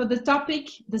for the topic,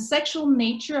 The Sexual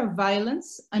Nature of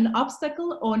Violence, an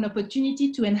Obstacle or an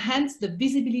Opportunity to Enhance the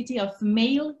Visibility of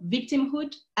Male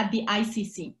Victimhood at the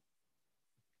ICC.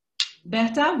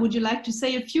 Berta, would you like to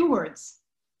say a few words?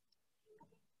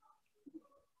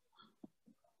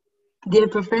 Dear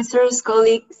professors,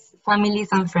 colleagues, families,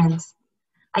 and friends,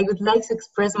 I would like to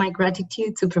express my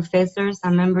gratitude to professors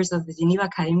and members of the Geneva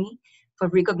Academy for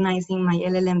recognizing my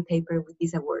LLM paper with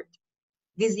this award.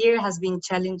 This year has been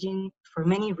challenging for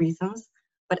many reasons,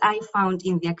 but I found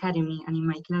in the Academy and in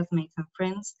my classmates and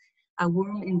friends a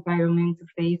warm environment to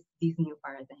face this new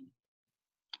paradigm.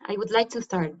 I would like to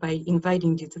start by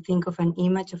inviting you to think of an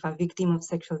image of a victim of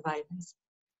sexual violence.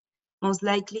 Most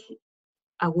likely,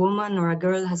 a woman or a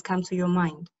girl has come to your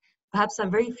mind. Perhaps a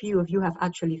very few of you have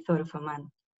actually thought of a man.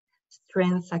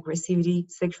 Strength, aggressivity,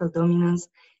 sexual dominance,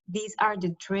 these are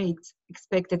the traits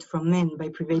expected from men by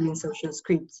prevailing social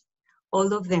scripts,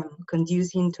 all of them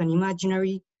conducing to an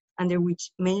imaginary under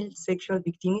which male sexual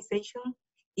victimization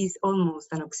is almost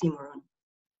an oxymoron.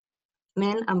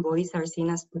 Men and boys are seen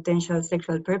as potential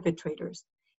sexual perpetrators,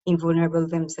 invulnerable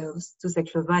themselves to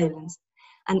sexual violence,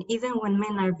 and even when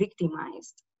men are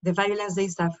victimized, the violence they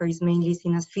suffer is mainly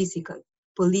seen as physical,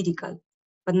 political,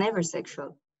 but never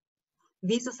sexual.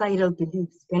 These societal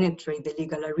beliefs penetrate the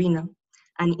legal arena,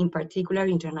 and in particular,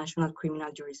 international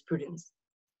criminal jurisprudence.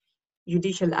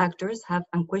 Judicial actors have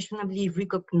unquestionably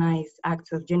recognized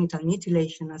acts of genital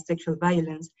mutilation as sexual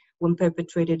violence when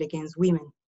perpetrated against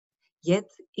women. Yet,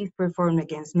 if performed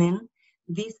against men,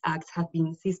 these acts have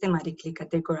been systematically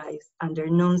categorized under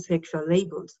non-sexual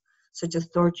labels, such as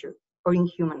torture or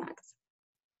inhuman acts.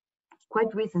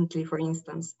 Quite recently, for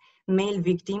instance, male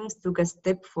victims took a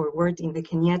step forward in the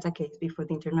Kenyatta case before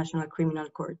the International Criminal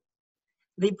Court.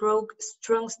 They broke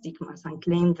strong stigmas and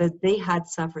claimed that they had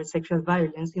suffered sexual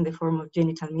violence in the form of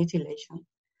genital mutilation.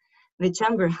 The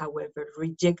chamber, however,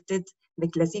 rejected the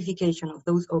classification of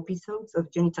those episodes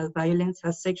of genital violence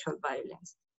as sexual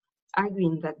violence,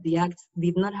 arguing that the acts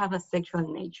did not have a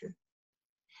sexual nature.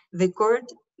 The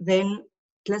court then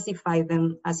classified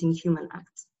them as inhuman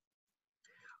acts.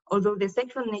 Although the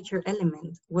sexual nature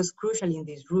element was crucial in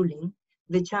this ruling,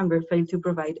 the chamber failed to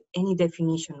provide any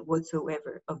definition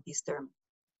whatsoever of this term.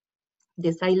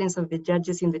 The silence of the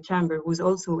judges in the chamber was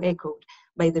also echoed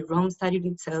by the Rome Statute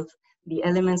itself, the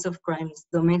elements of crimes,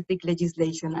 domestic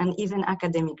legislation, and even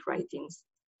academic writings.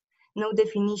 No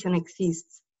definition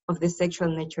exists of the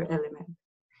sexual nature element.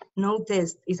 No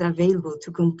test is available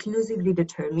to conclusively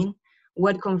determine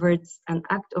what converts an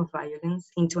act of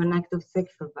violence into an act of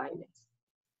sexual violence.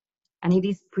 And it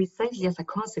is precisely as a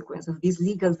consequence of this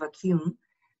legal vacuum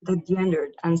that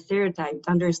gendered and stereotyped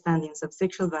understandings of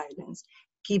sexual violence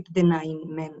keep denying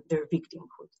men their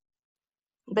victimhood.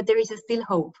 But there is still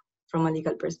hope from a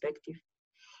legal perspective.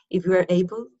 If we are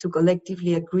able to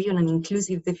collectively agree on an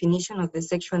inclusive definition of the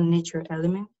sexual nature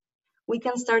element, we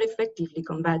can start effectively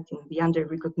combating the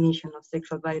under-recognition of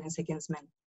sexual violence against men.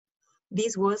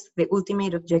 This was the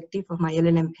ultimate objective of my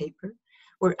LLM paper,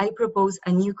 where I propose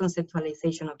a new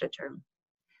conceptualization of the term.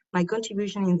 My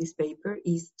contribution in this paper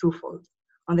is twofold.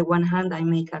 On the one hand, I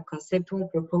make a conceptual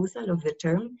proposal of the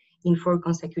term in 4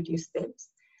 consecutive steps.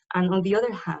 And on the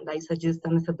other hand, I suggest a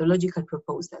methodological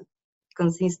proposal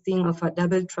consisting of a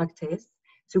double-track test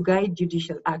to guide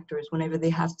judicial actors whenever they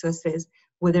have to assess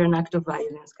whether an act of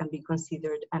violence can be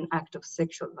considered an act of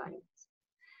sexual violence.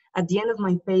 At the end of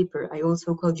my paper, I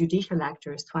also call judicial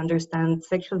actors to understand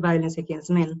sexual violence against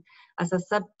men as a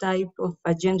subtype of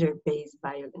a gender-based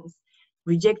violence,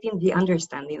 rejecting the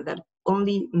understanding that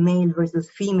only male versus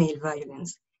female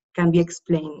violence can be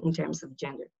explained in terms of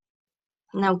gender.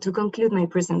 Now, to conclude my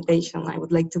presentation, I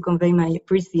would like to convey my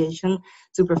appreciation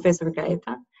to Professor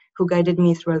Gaeta, who guided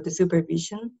me throughout the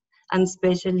supervision, and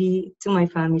especially to my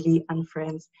family and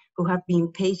friends who have been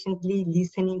patiently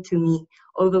listening to me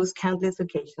all those countless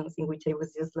occasions in which I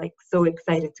was just like so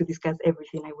excited to discuss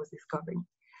everything I was discovering.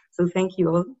 So thank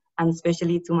you all, and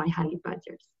especially to my honey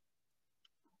badgers.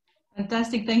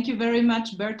 Fantastic, thank you very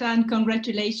much, Berta, and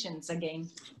congratulations again.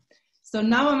 So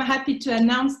now I'm happy to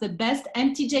announce the best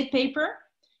MTJ paper.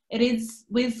 It is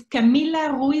with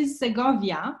Camila Ruiz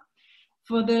Segovia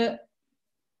for the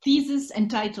thesis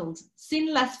entitled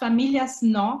Sin las familias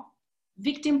no,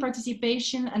 Victim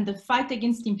Participation and the Fight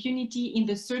Against Impunity in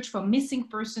the Search for Missing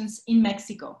Persons in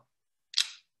Mexico.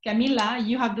 Camila,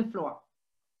 you have the floor.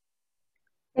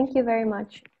 Thank you very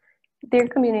much. Dear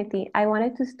community, I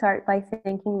wanted to start by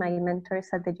thanking my mentors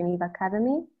at the Geneva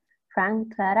Academy,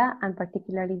 Frank, Clara, and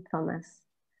particularly Thomas.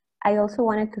 I also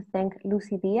wanted to thank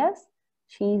Lucy Diaz.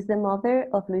 She is the mother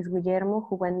of Luis Guillermo,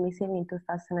 who went missing in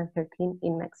 2013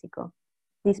 in Mexico.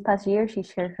 This past year, she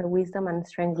shared her wisdom and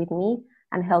strength with me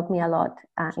and helped me a lot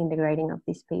in the writing of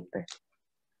this paper.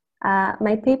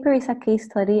 My paper is a case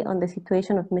study on the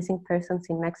situation of missing persons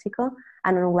in Mexico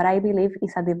and on what I believe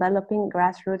is a developing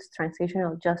grassroots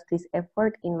transitional justice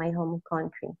effort in my home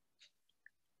country.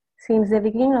 Since the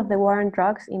beginning of the war on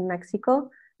drugs in Mexico,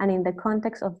 and in the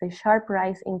context of the sharp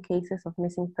rise in cases of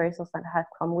missing persons that have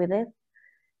come with it,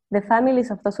 the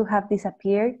families of those who have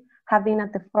disappeared have been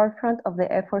at the forefront of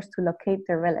the efforts to locate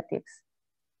their relatives,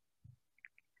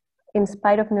 in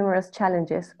spite of numerous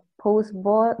challenges posed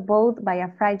both by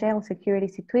a fragile security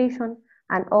situation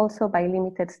and also by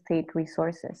limited state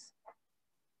resources.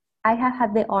 I have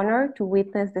had the honor to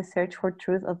witness the search for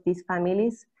truth of these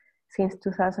families since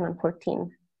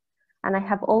 2014, and I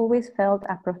have always felt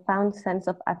a profound sense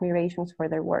of admiration for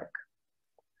their work.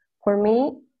 For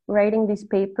me, writing this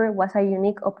paper was a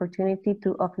unique opportunity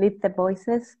to uplift the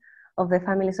voices of the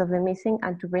families of the missing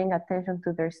and to bring attention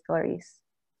to their stories.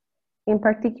 In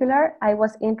particular, I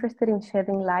was interested in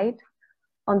shedding light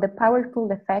on the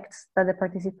powerful effects that the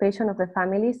participation of the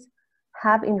families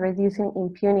have in reducing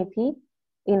impunity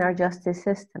in our justice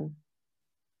system.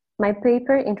 My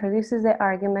paper introduces the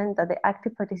argument that the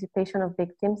active participation of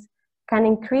victims can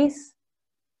increase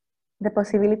the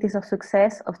possibilities of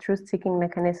success of truth-seeking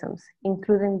mechanisms,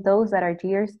 including those that are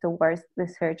geared towards the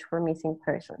search for missing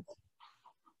persons.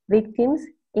 Victims,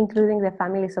 including the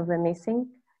families of the missing,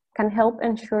 can help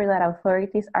ensure that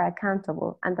authorities are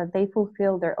accountable and that they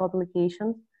fulfill their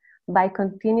obligations by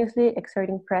continuously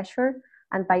exerting pressure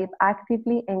and by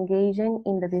actively engaging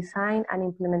in the design and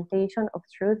implementation of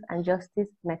truth and justice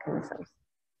mechanisms.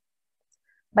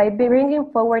 By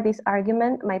bringing forward this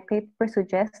argument, my paper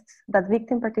suggests that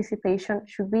victim participation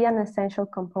should be an essential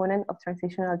component of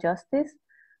transitional justice,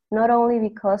 not only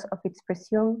because of its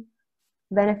presumed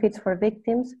benefits for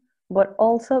victims, but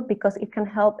also because it can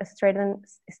help strengthen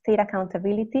state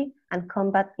accountability and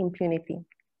combat impunity.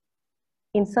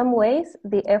 In some ways,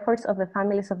 the efforts of the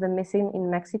families of the missing in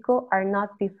Mexico are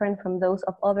not different from those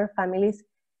of other families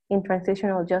in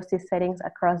transitional justice settings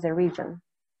across the region.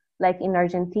 Like in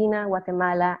Argentina,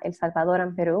 Guatemala, El Salvador,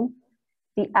 and Peru,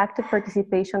 the active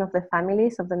participation of the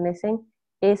families of the missing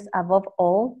is, above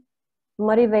all,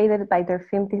 motivated by their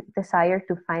firm desire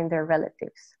to find their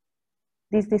relatives.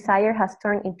 This desire has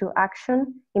turned into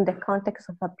action in the context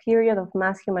of a period of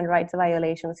mass human rights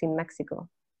violations in Mexico.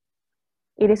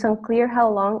 It is unclear how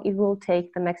long it will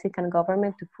take the Mexican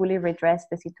government to fully redress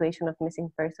the situation of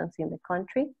missing persons in the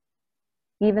country.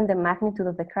 Given the magnitude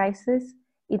of the crisis,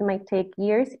 it might take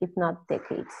years, if not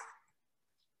decades.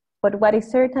 But what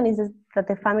is certain is that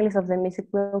the families of the missing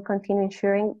will continue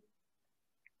ensuring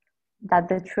that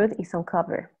the truth is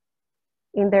uncovered.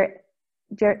 In their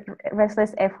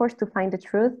restless efforts to find the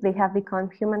truth, they have become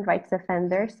human rights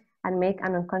defenders and make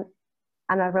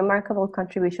a remarkable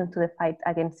contribution to the fight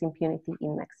against impunity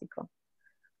in Mexico.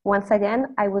 Once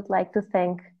again, I would like to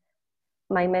thank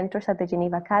my mentors at the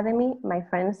Geneva Academy, my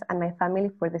friends, and my family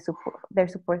for their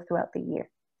support throughout the year.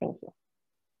 Thank you.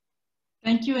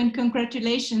 Thank you and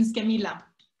congratulations, Camila.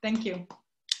 Thank you.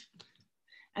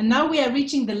 And now we are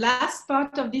reaching the last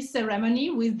part of this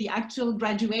ceremony with the actual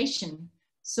graduation.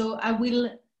 So I will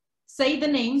say the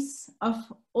names of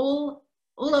all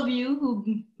of you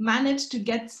who managed to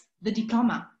get the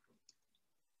diploma.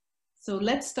 So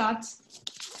let's start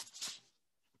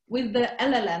with the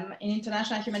LLM in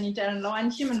International Humanitarian Law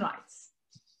and Human Rights.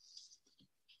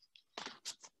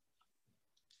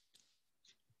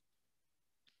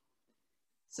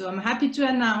 So I'm happy to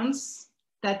announce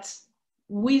that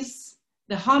with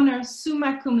the honor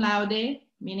summa cum laude,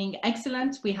 meaning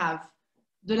excellent, we have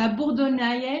de la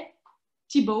Bourdonnaye,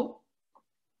 Thibaut,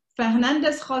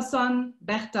 Fernandez Rosson,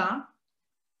 Bertin,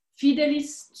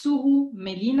 Fidelis Tsuru,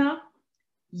 Melina,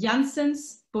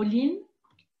 Janssens, Pauline,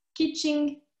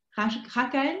 Kitching,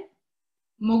 Raquel,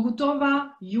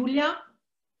 Mogutova, Julia,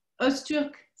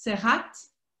 Öztürk, Serhat,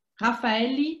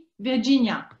 Raffaelli,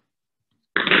 Virginia.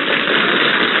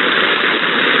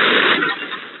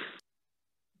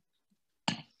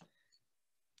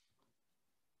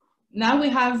 Now we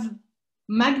have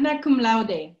magna cum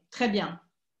laude. Très bien.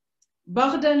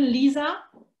 Borden Lisa,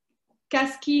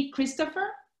 Kaski Christopher,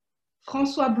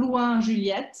 François Blouin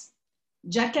Juliette,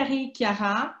 Jacari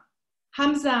Chiara,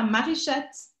 Hamza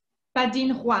Marichette,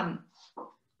 Padine Juan.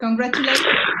 Congratulations.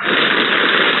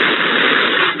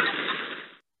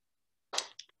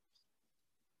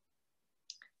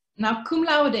 Now cum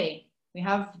laude, we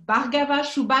have Bhargava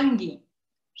Shubangi,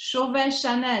 Chauvet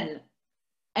Chanel,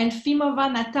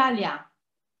 Elfimova Natalia,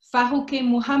 Farouque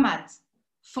Muhammad,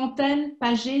 Fontaine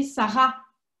Paget Sarah,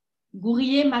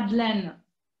 Gourier Madeleine,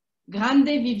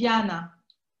 Grande Viviana,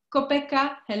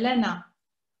 Copecca Helena,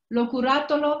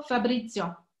 Locuratolo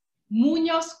Fabrizio,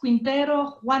 Muñoz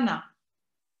Quintero Juana,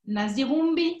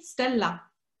 Nazirumbi Stella.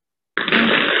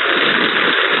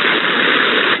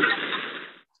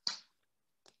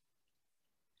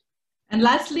 And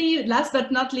lastly, last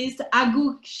but not least,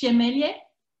 Agu Chemelie,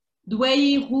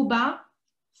 Douei Rouba,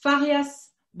 Farias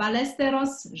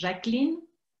Balesteros Jacqueline,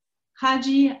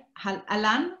 Haji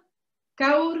Alan,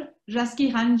 Kaur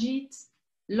Jaskiranjit,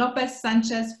 Lopez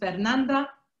Sanchez Fernanda,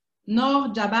 Nor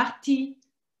Jabarti,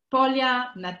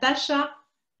 Polia Natasha,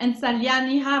 and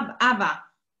Saliani Ava.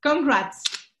 Congrats.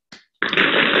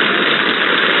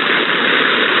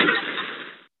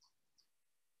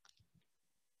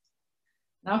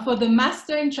 Now for the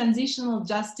Master in Transitional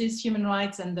Justice, Human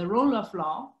Rights, and the Rule of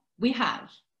Law, we have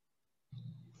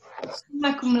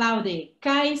summa cum laude,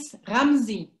 Kais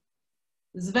Ramzi,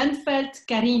 Svenfeld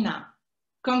Karina.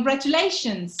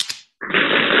 Congratulations.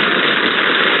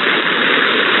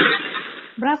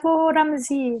 Bravo,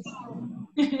 Ramzi.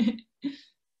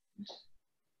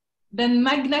 Then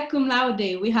magna cum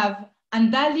laude, we have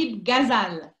Andalib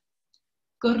Gazal,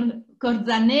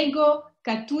 Corzanego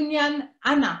Katunian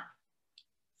Anna,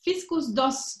 Fiscus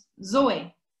Dos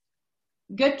Zoe,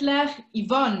 Göttler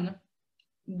Yvonne,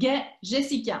 Ge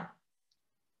Jessica,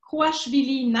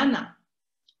 Kouachvili Nana,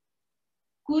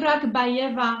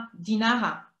 Kurakbayeva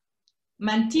Dinara,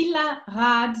 Mantilla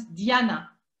Raad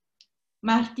Diana,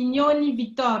 Martignoni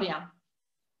Vittoria,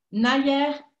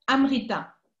 Nayer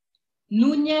Amrita,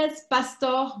 Núñez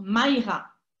Pastor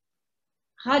Mayra,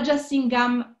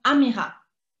 Rajasingam Amira,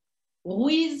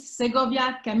 Ruiz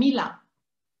Segovia Camila,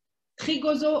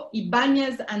 Trigoso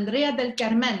Ibáñez Andrea del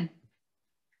Carmen,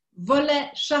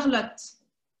 Vole Charlotte,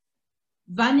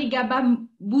 Vanigaba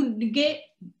Budge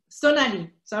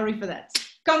Sonali. Sorry for that.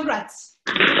 Congrats.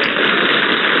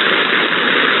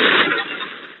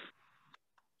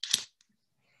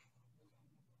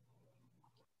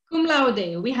 Cum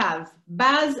laude, we have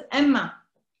Baz Emma,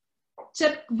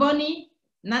 Chepkvoni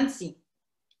Nancy,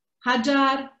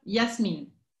 Hajar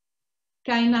Yasmin,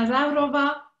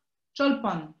 Kainazarova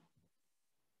Cholpon,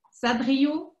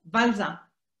 Sadriou Valza,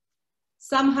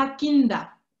 Samra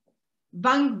Kinda,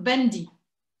 Vang Bendi.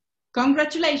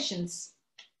 Congratulations.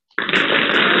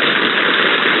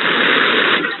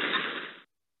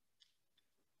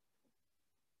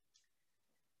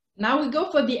 Now we go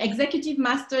for the Executive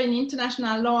Master in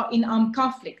International Law in Armed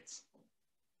Conflict.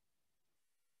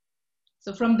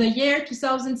 So from the year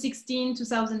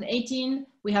 2016-2018,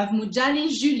 we have Mujali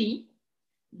Julie.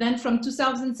 Then from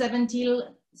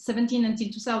 2017 until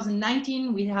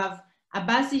 2019, we have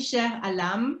Abasi Sher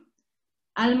Alam,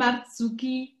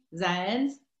 Almarzuki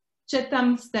Zaed,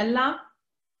 Chetam Stella,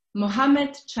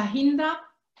 Mohamed Chahinda,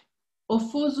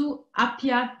 Ofozu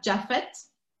Apia Jafet,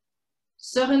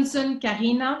 Sørensen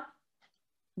Karina,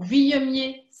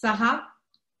 Villemier Sarah,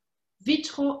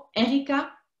 Vitro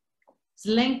Erika,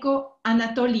 Zlenko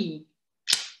Anatoly.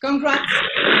 Congrats.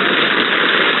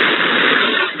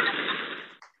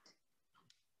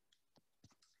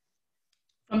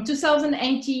 From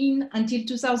 2018 until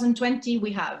 2020,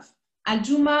 we have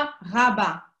Aljuma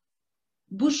Raba,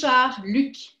 Bouchard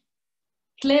Luc,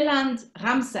 Cleland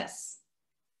Ramses,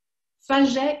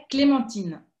 Faget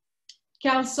Clémentine,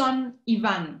 Carlson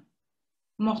Ivan,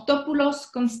 Mortopoulos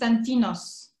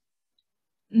Konstantinos,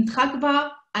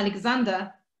 Ntragva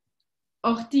Alexander,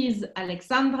 Ortiz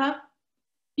Alexandra,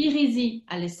 Pirizi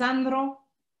Alessandro,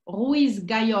 Ruiz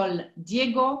Gayol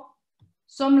Diego,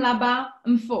 Somlaba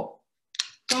Mfo.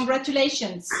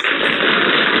 Congratulations.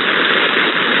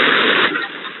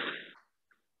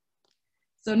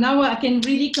 So now I can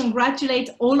really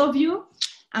congratulate all of you.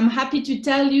 I'm happy to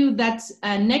tell you that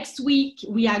next week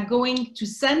we are going to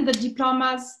send the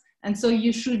diplomas, and so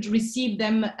you should receive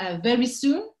them very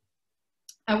soon.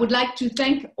 I would like to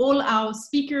thank all our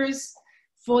speakers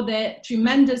for their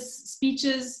tremendous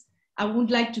speeches. I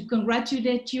would like to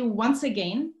congratulate you once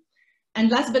again. And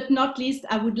last but not least,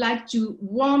 I would like to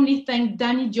warmly thank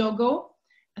Danny Diogo,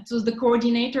 who was the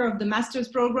coordinator of the master's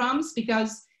programs,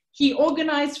 because he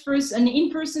organized first an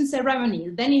in-person ceremony,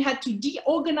 then he had to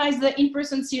de-organize the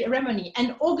in-person ceremony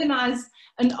and organize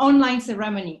an online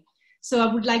ceremony. So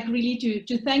I would like really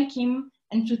to thank him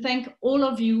and to thank all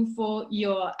of you for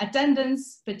your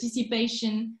attendance,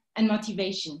 participation, and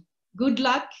motivation. Good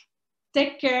luck,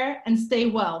 take care, and stay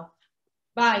well.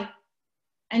 Bye,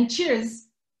 and cheers.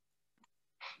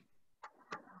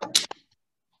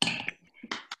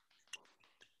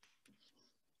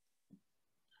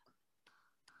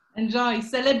 Enjoy,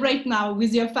 celebrate now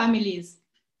with your families.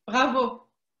 Bravo.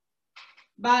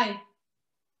 Bye.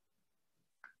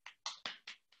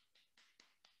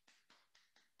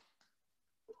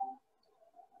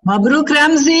 Mabruk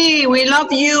Ramzi, we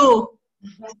love you.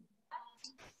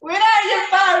 Where are your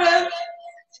parents?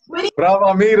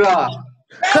 Bravo, Mira.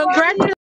 Congratulations.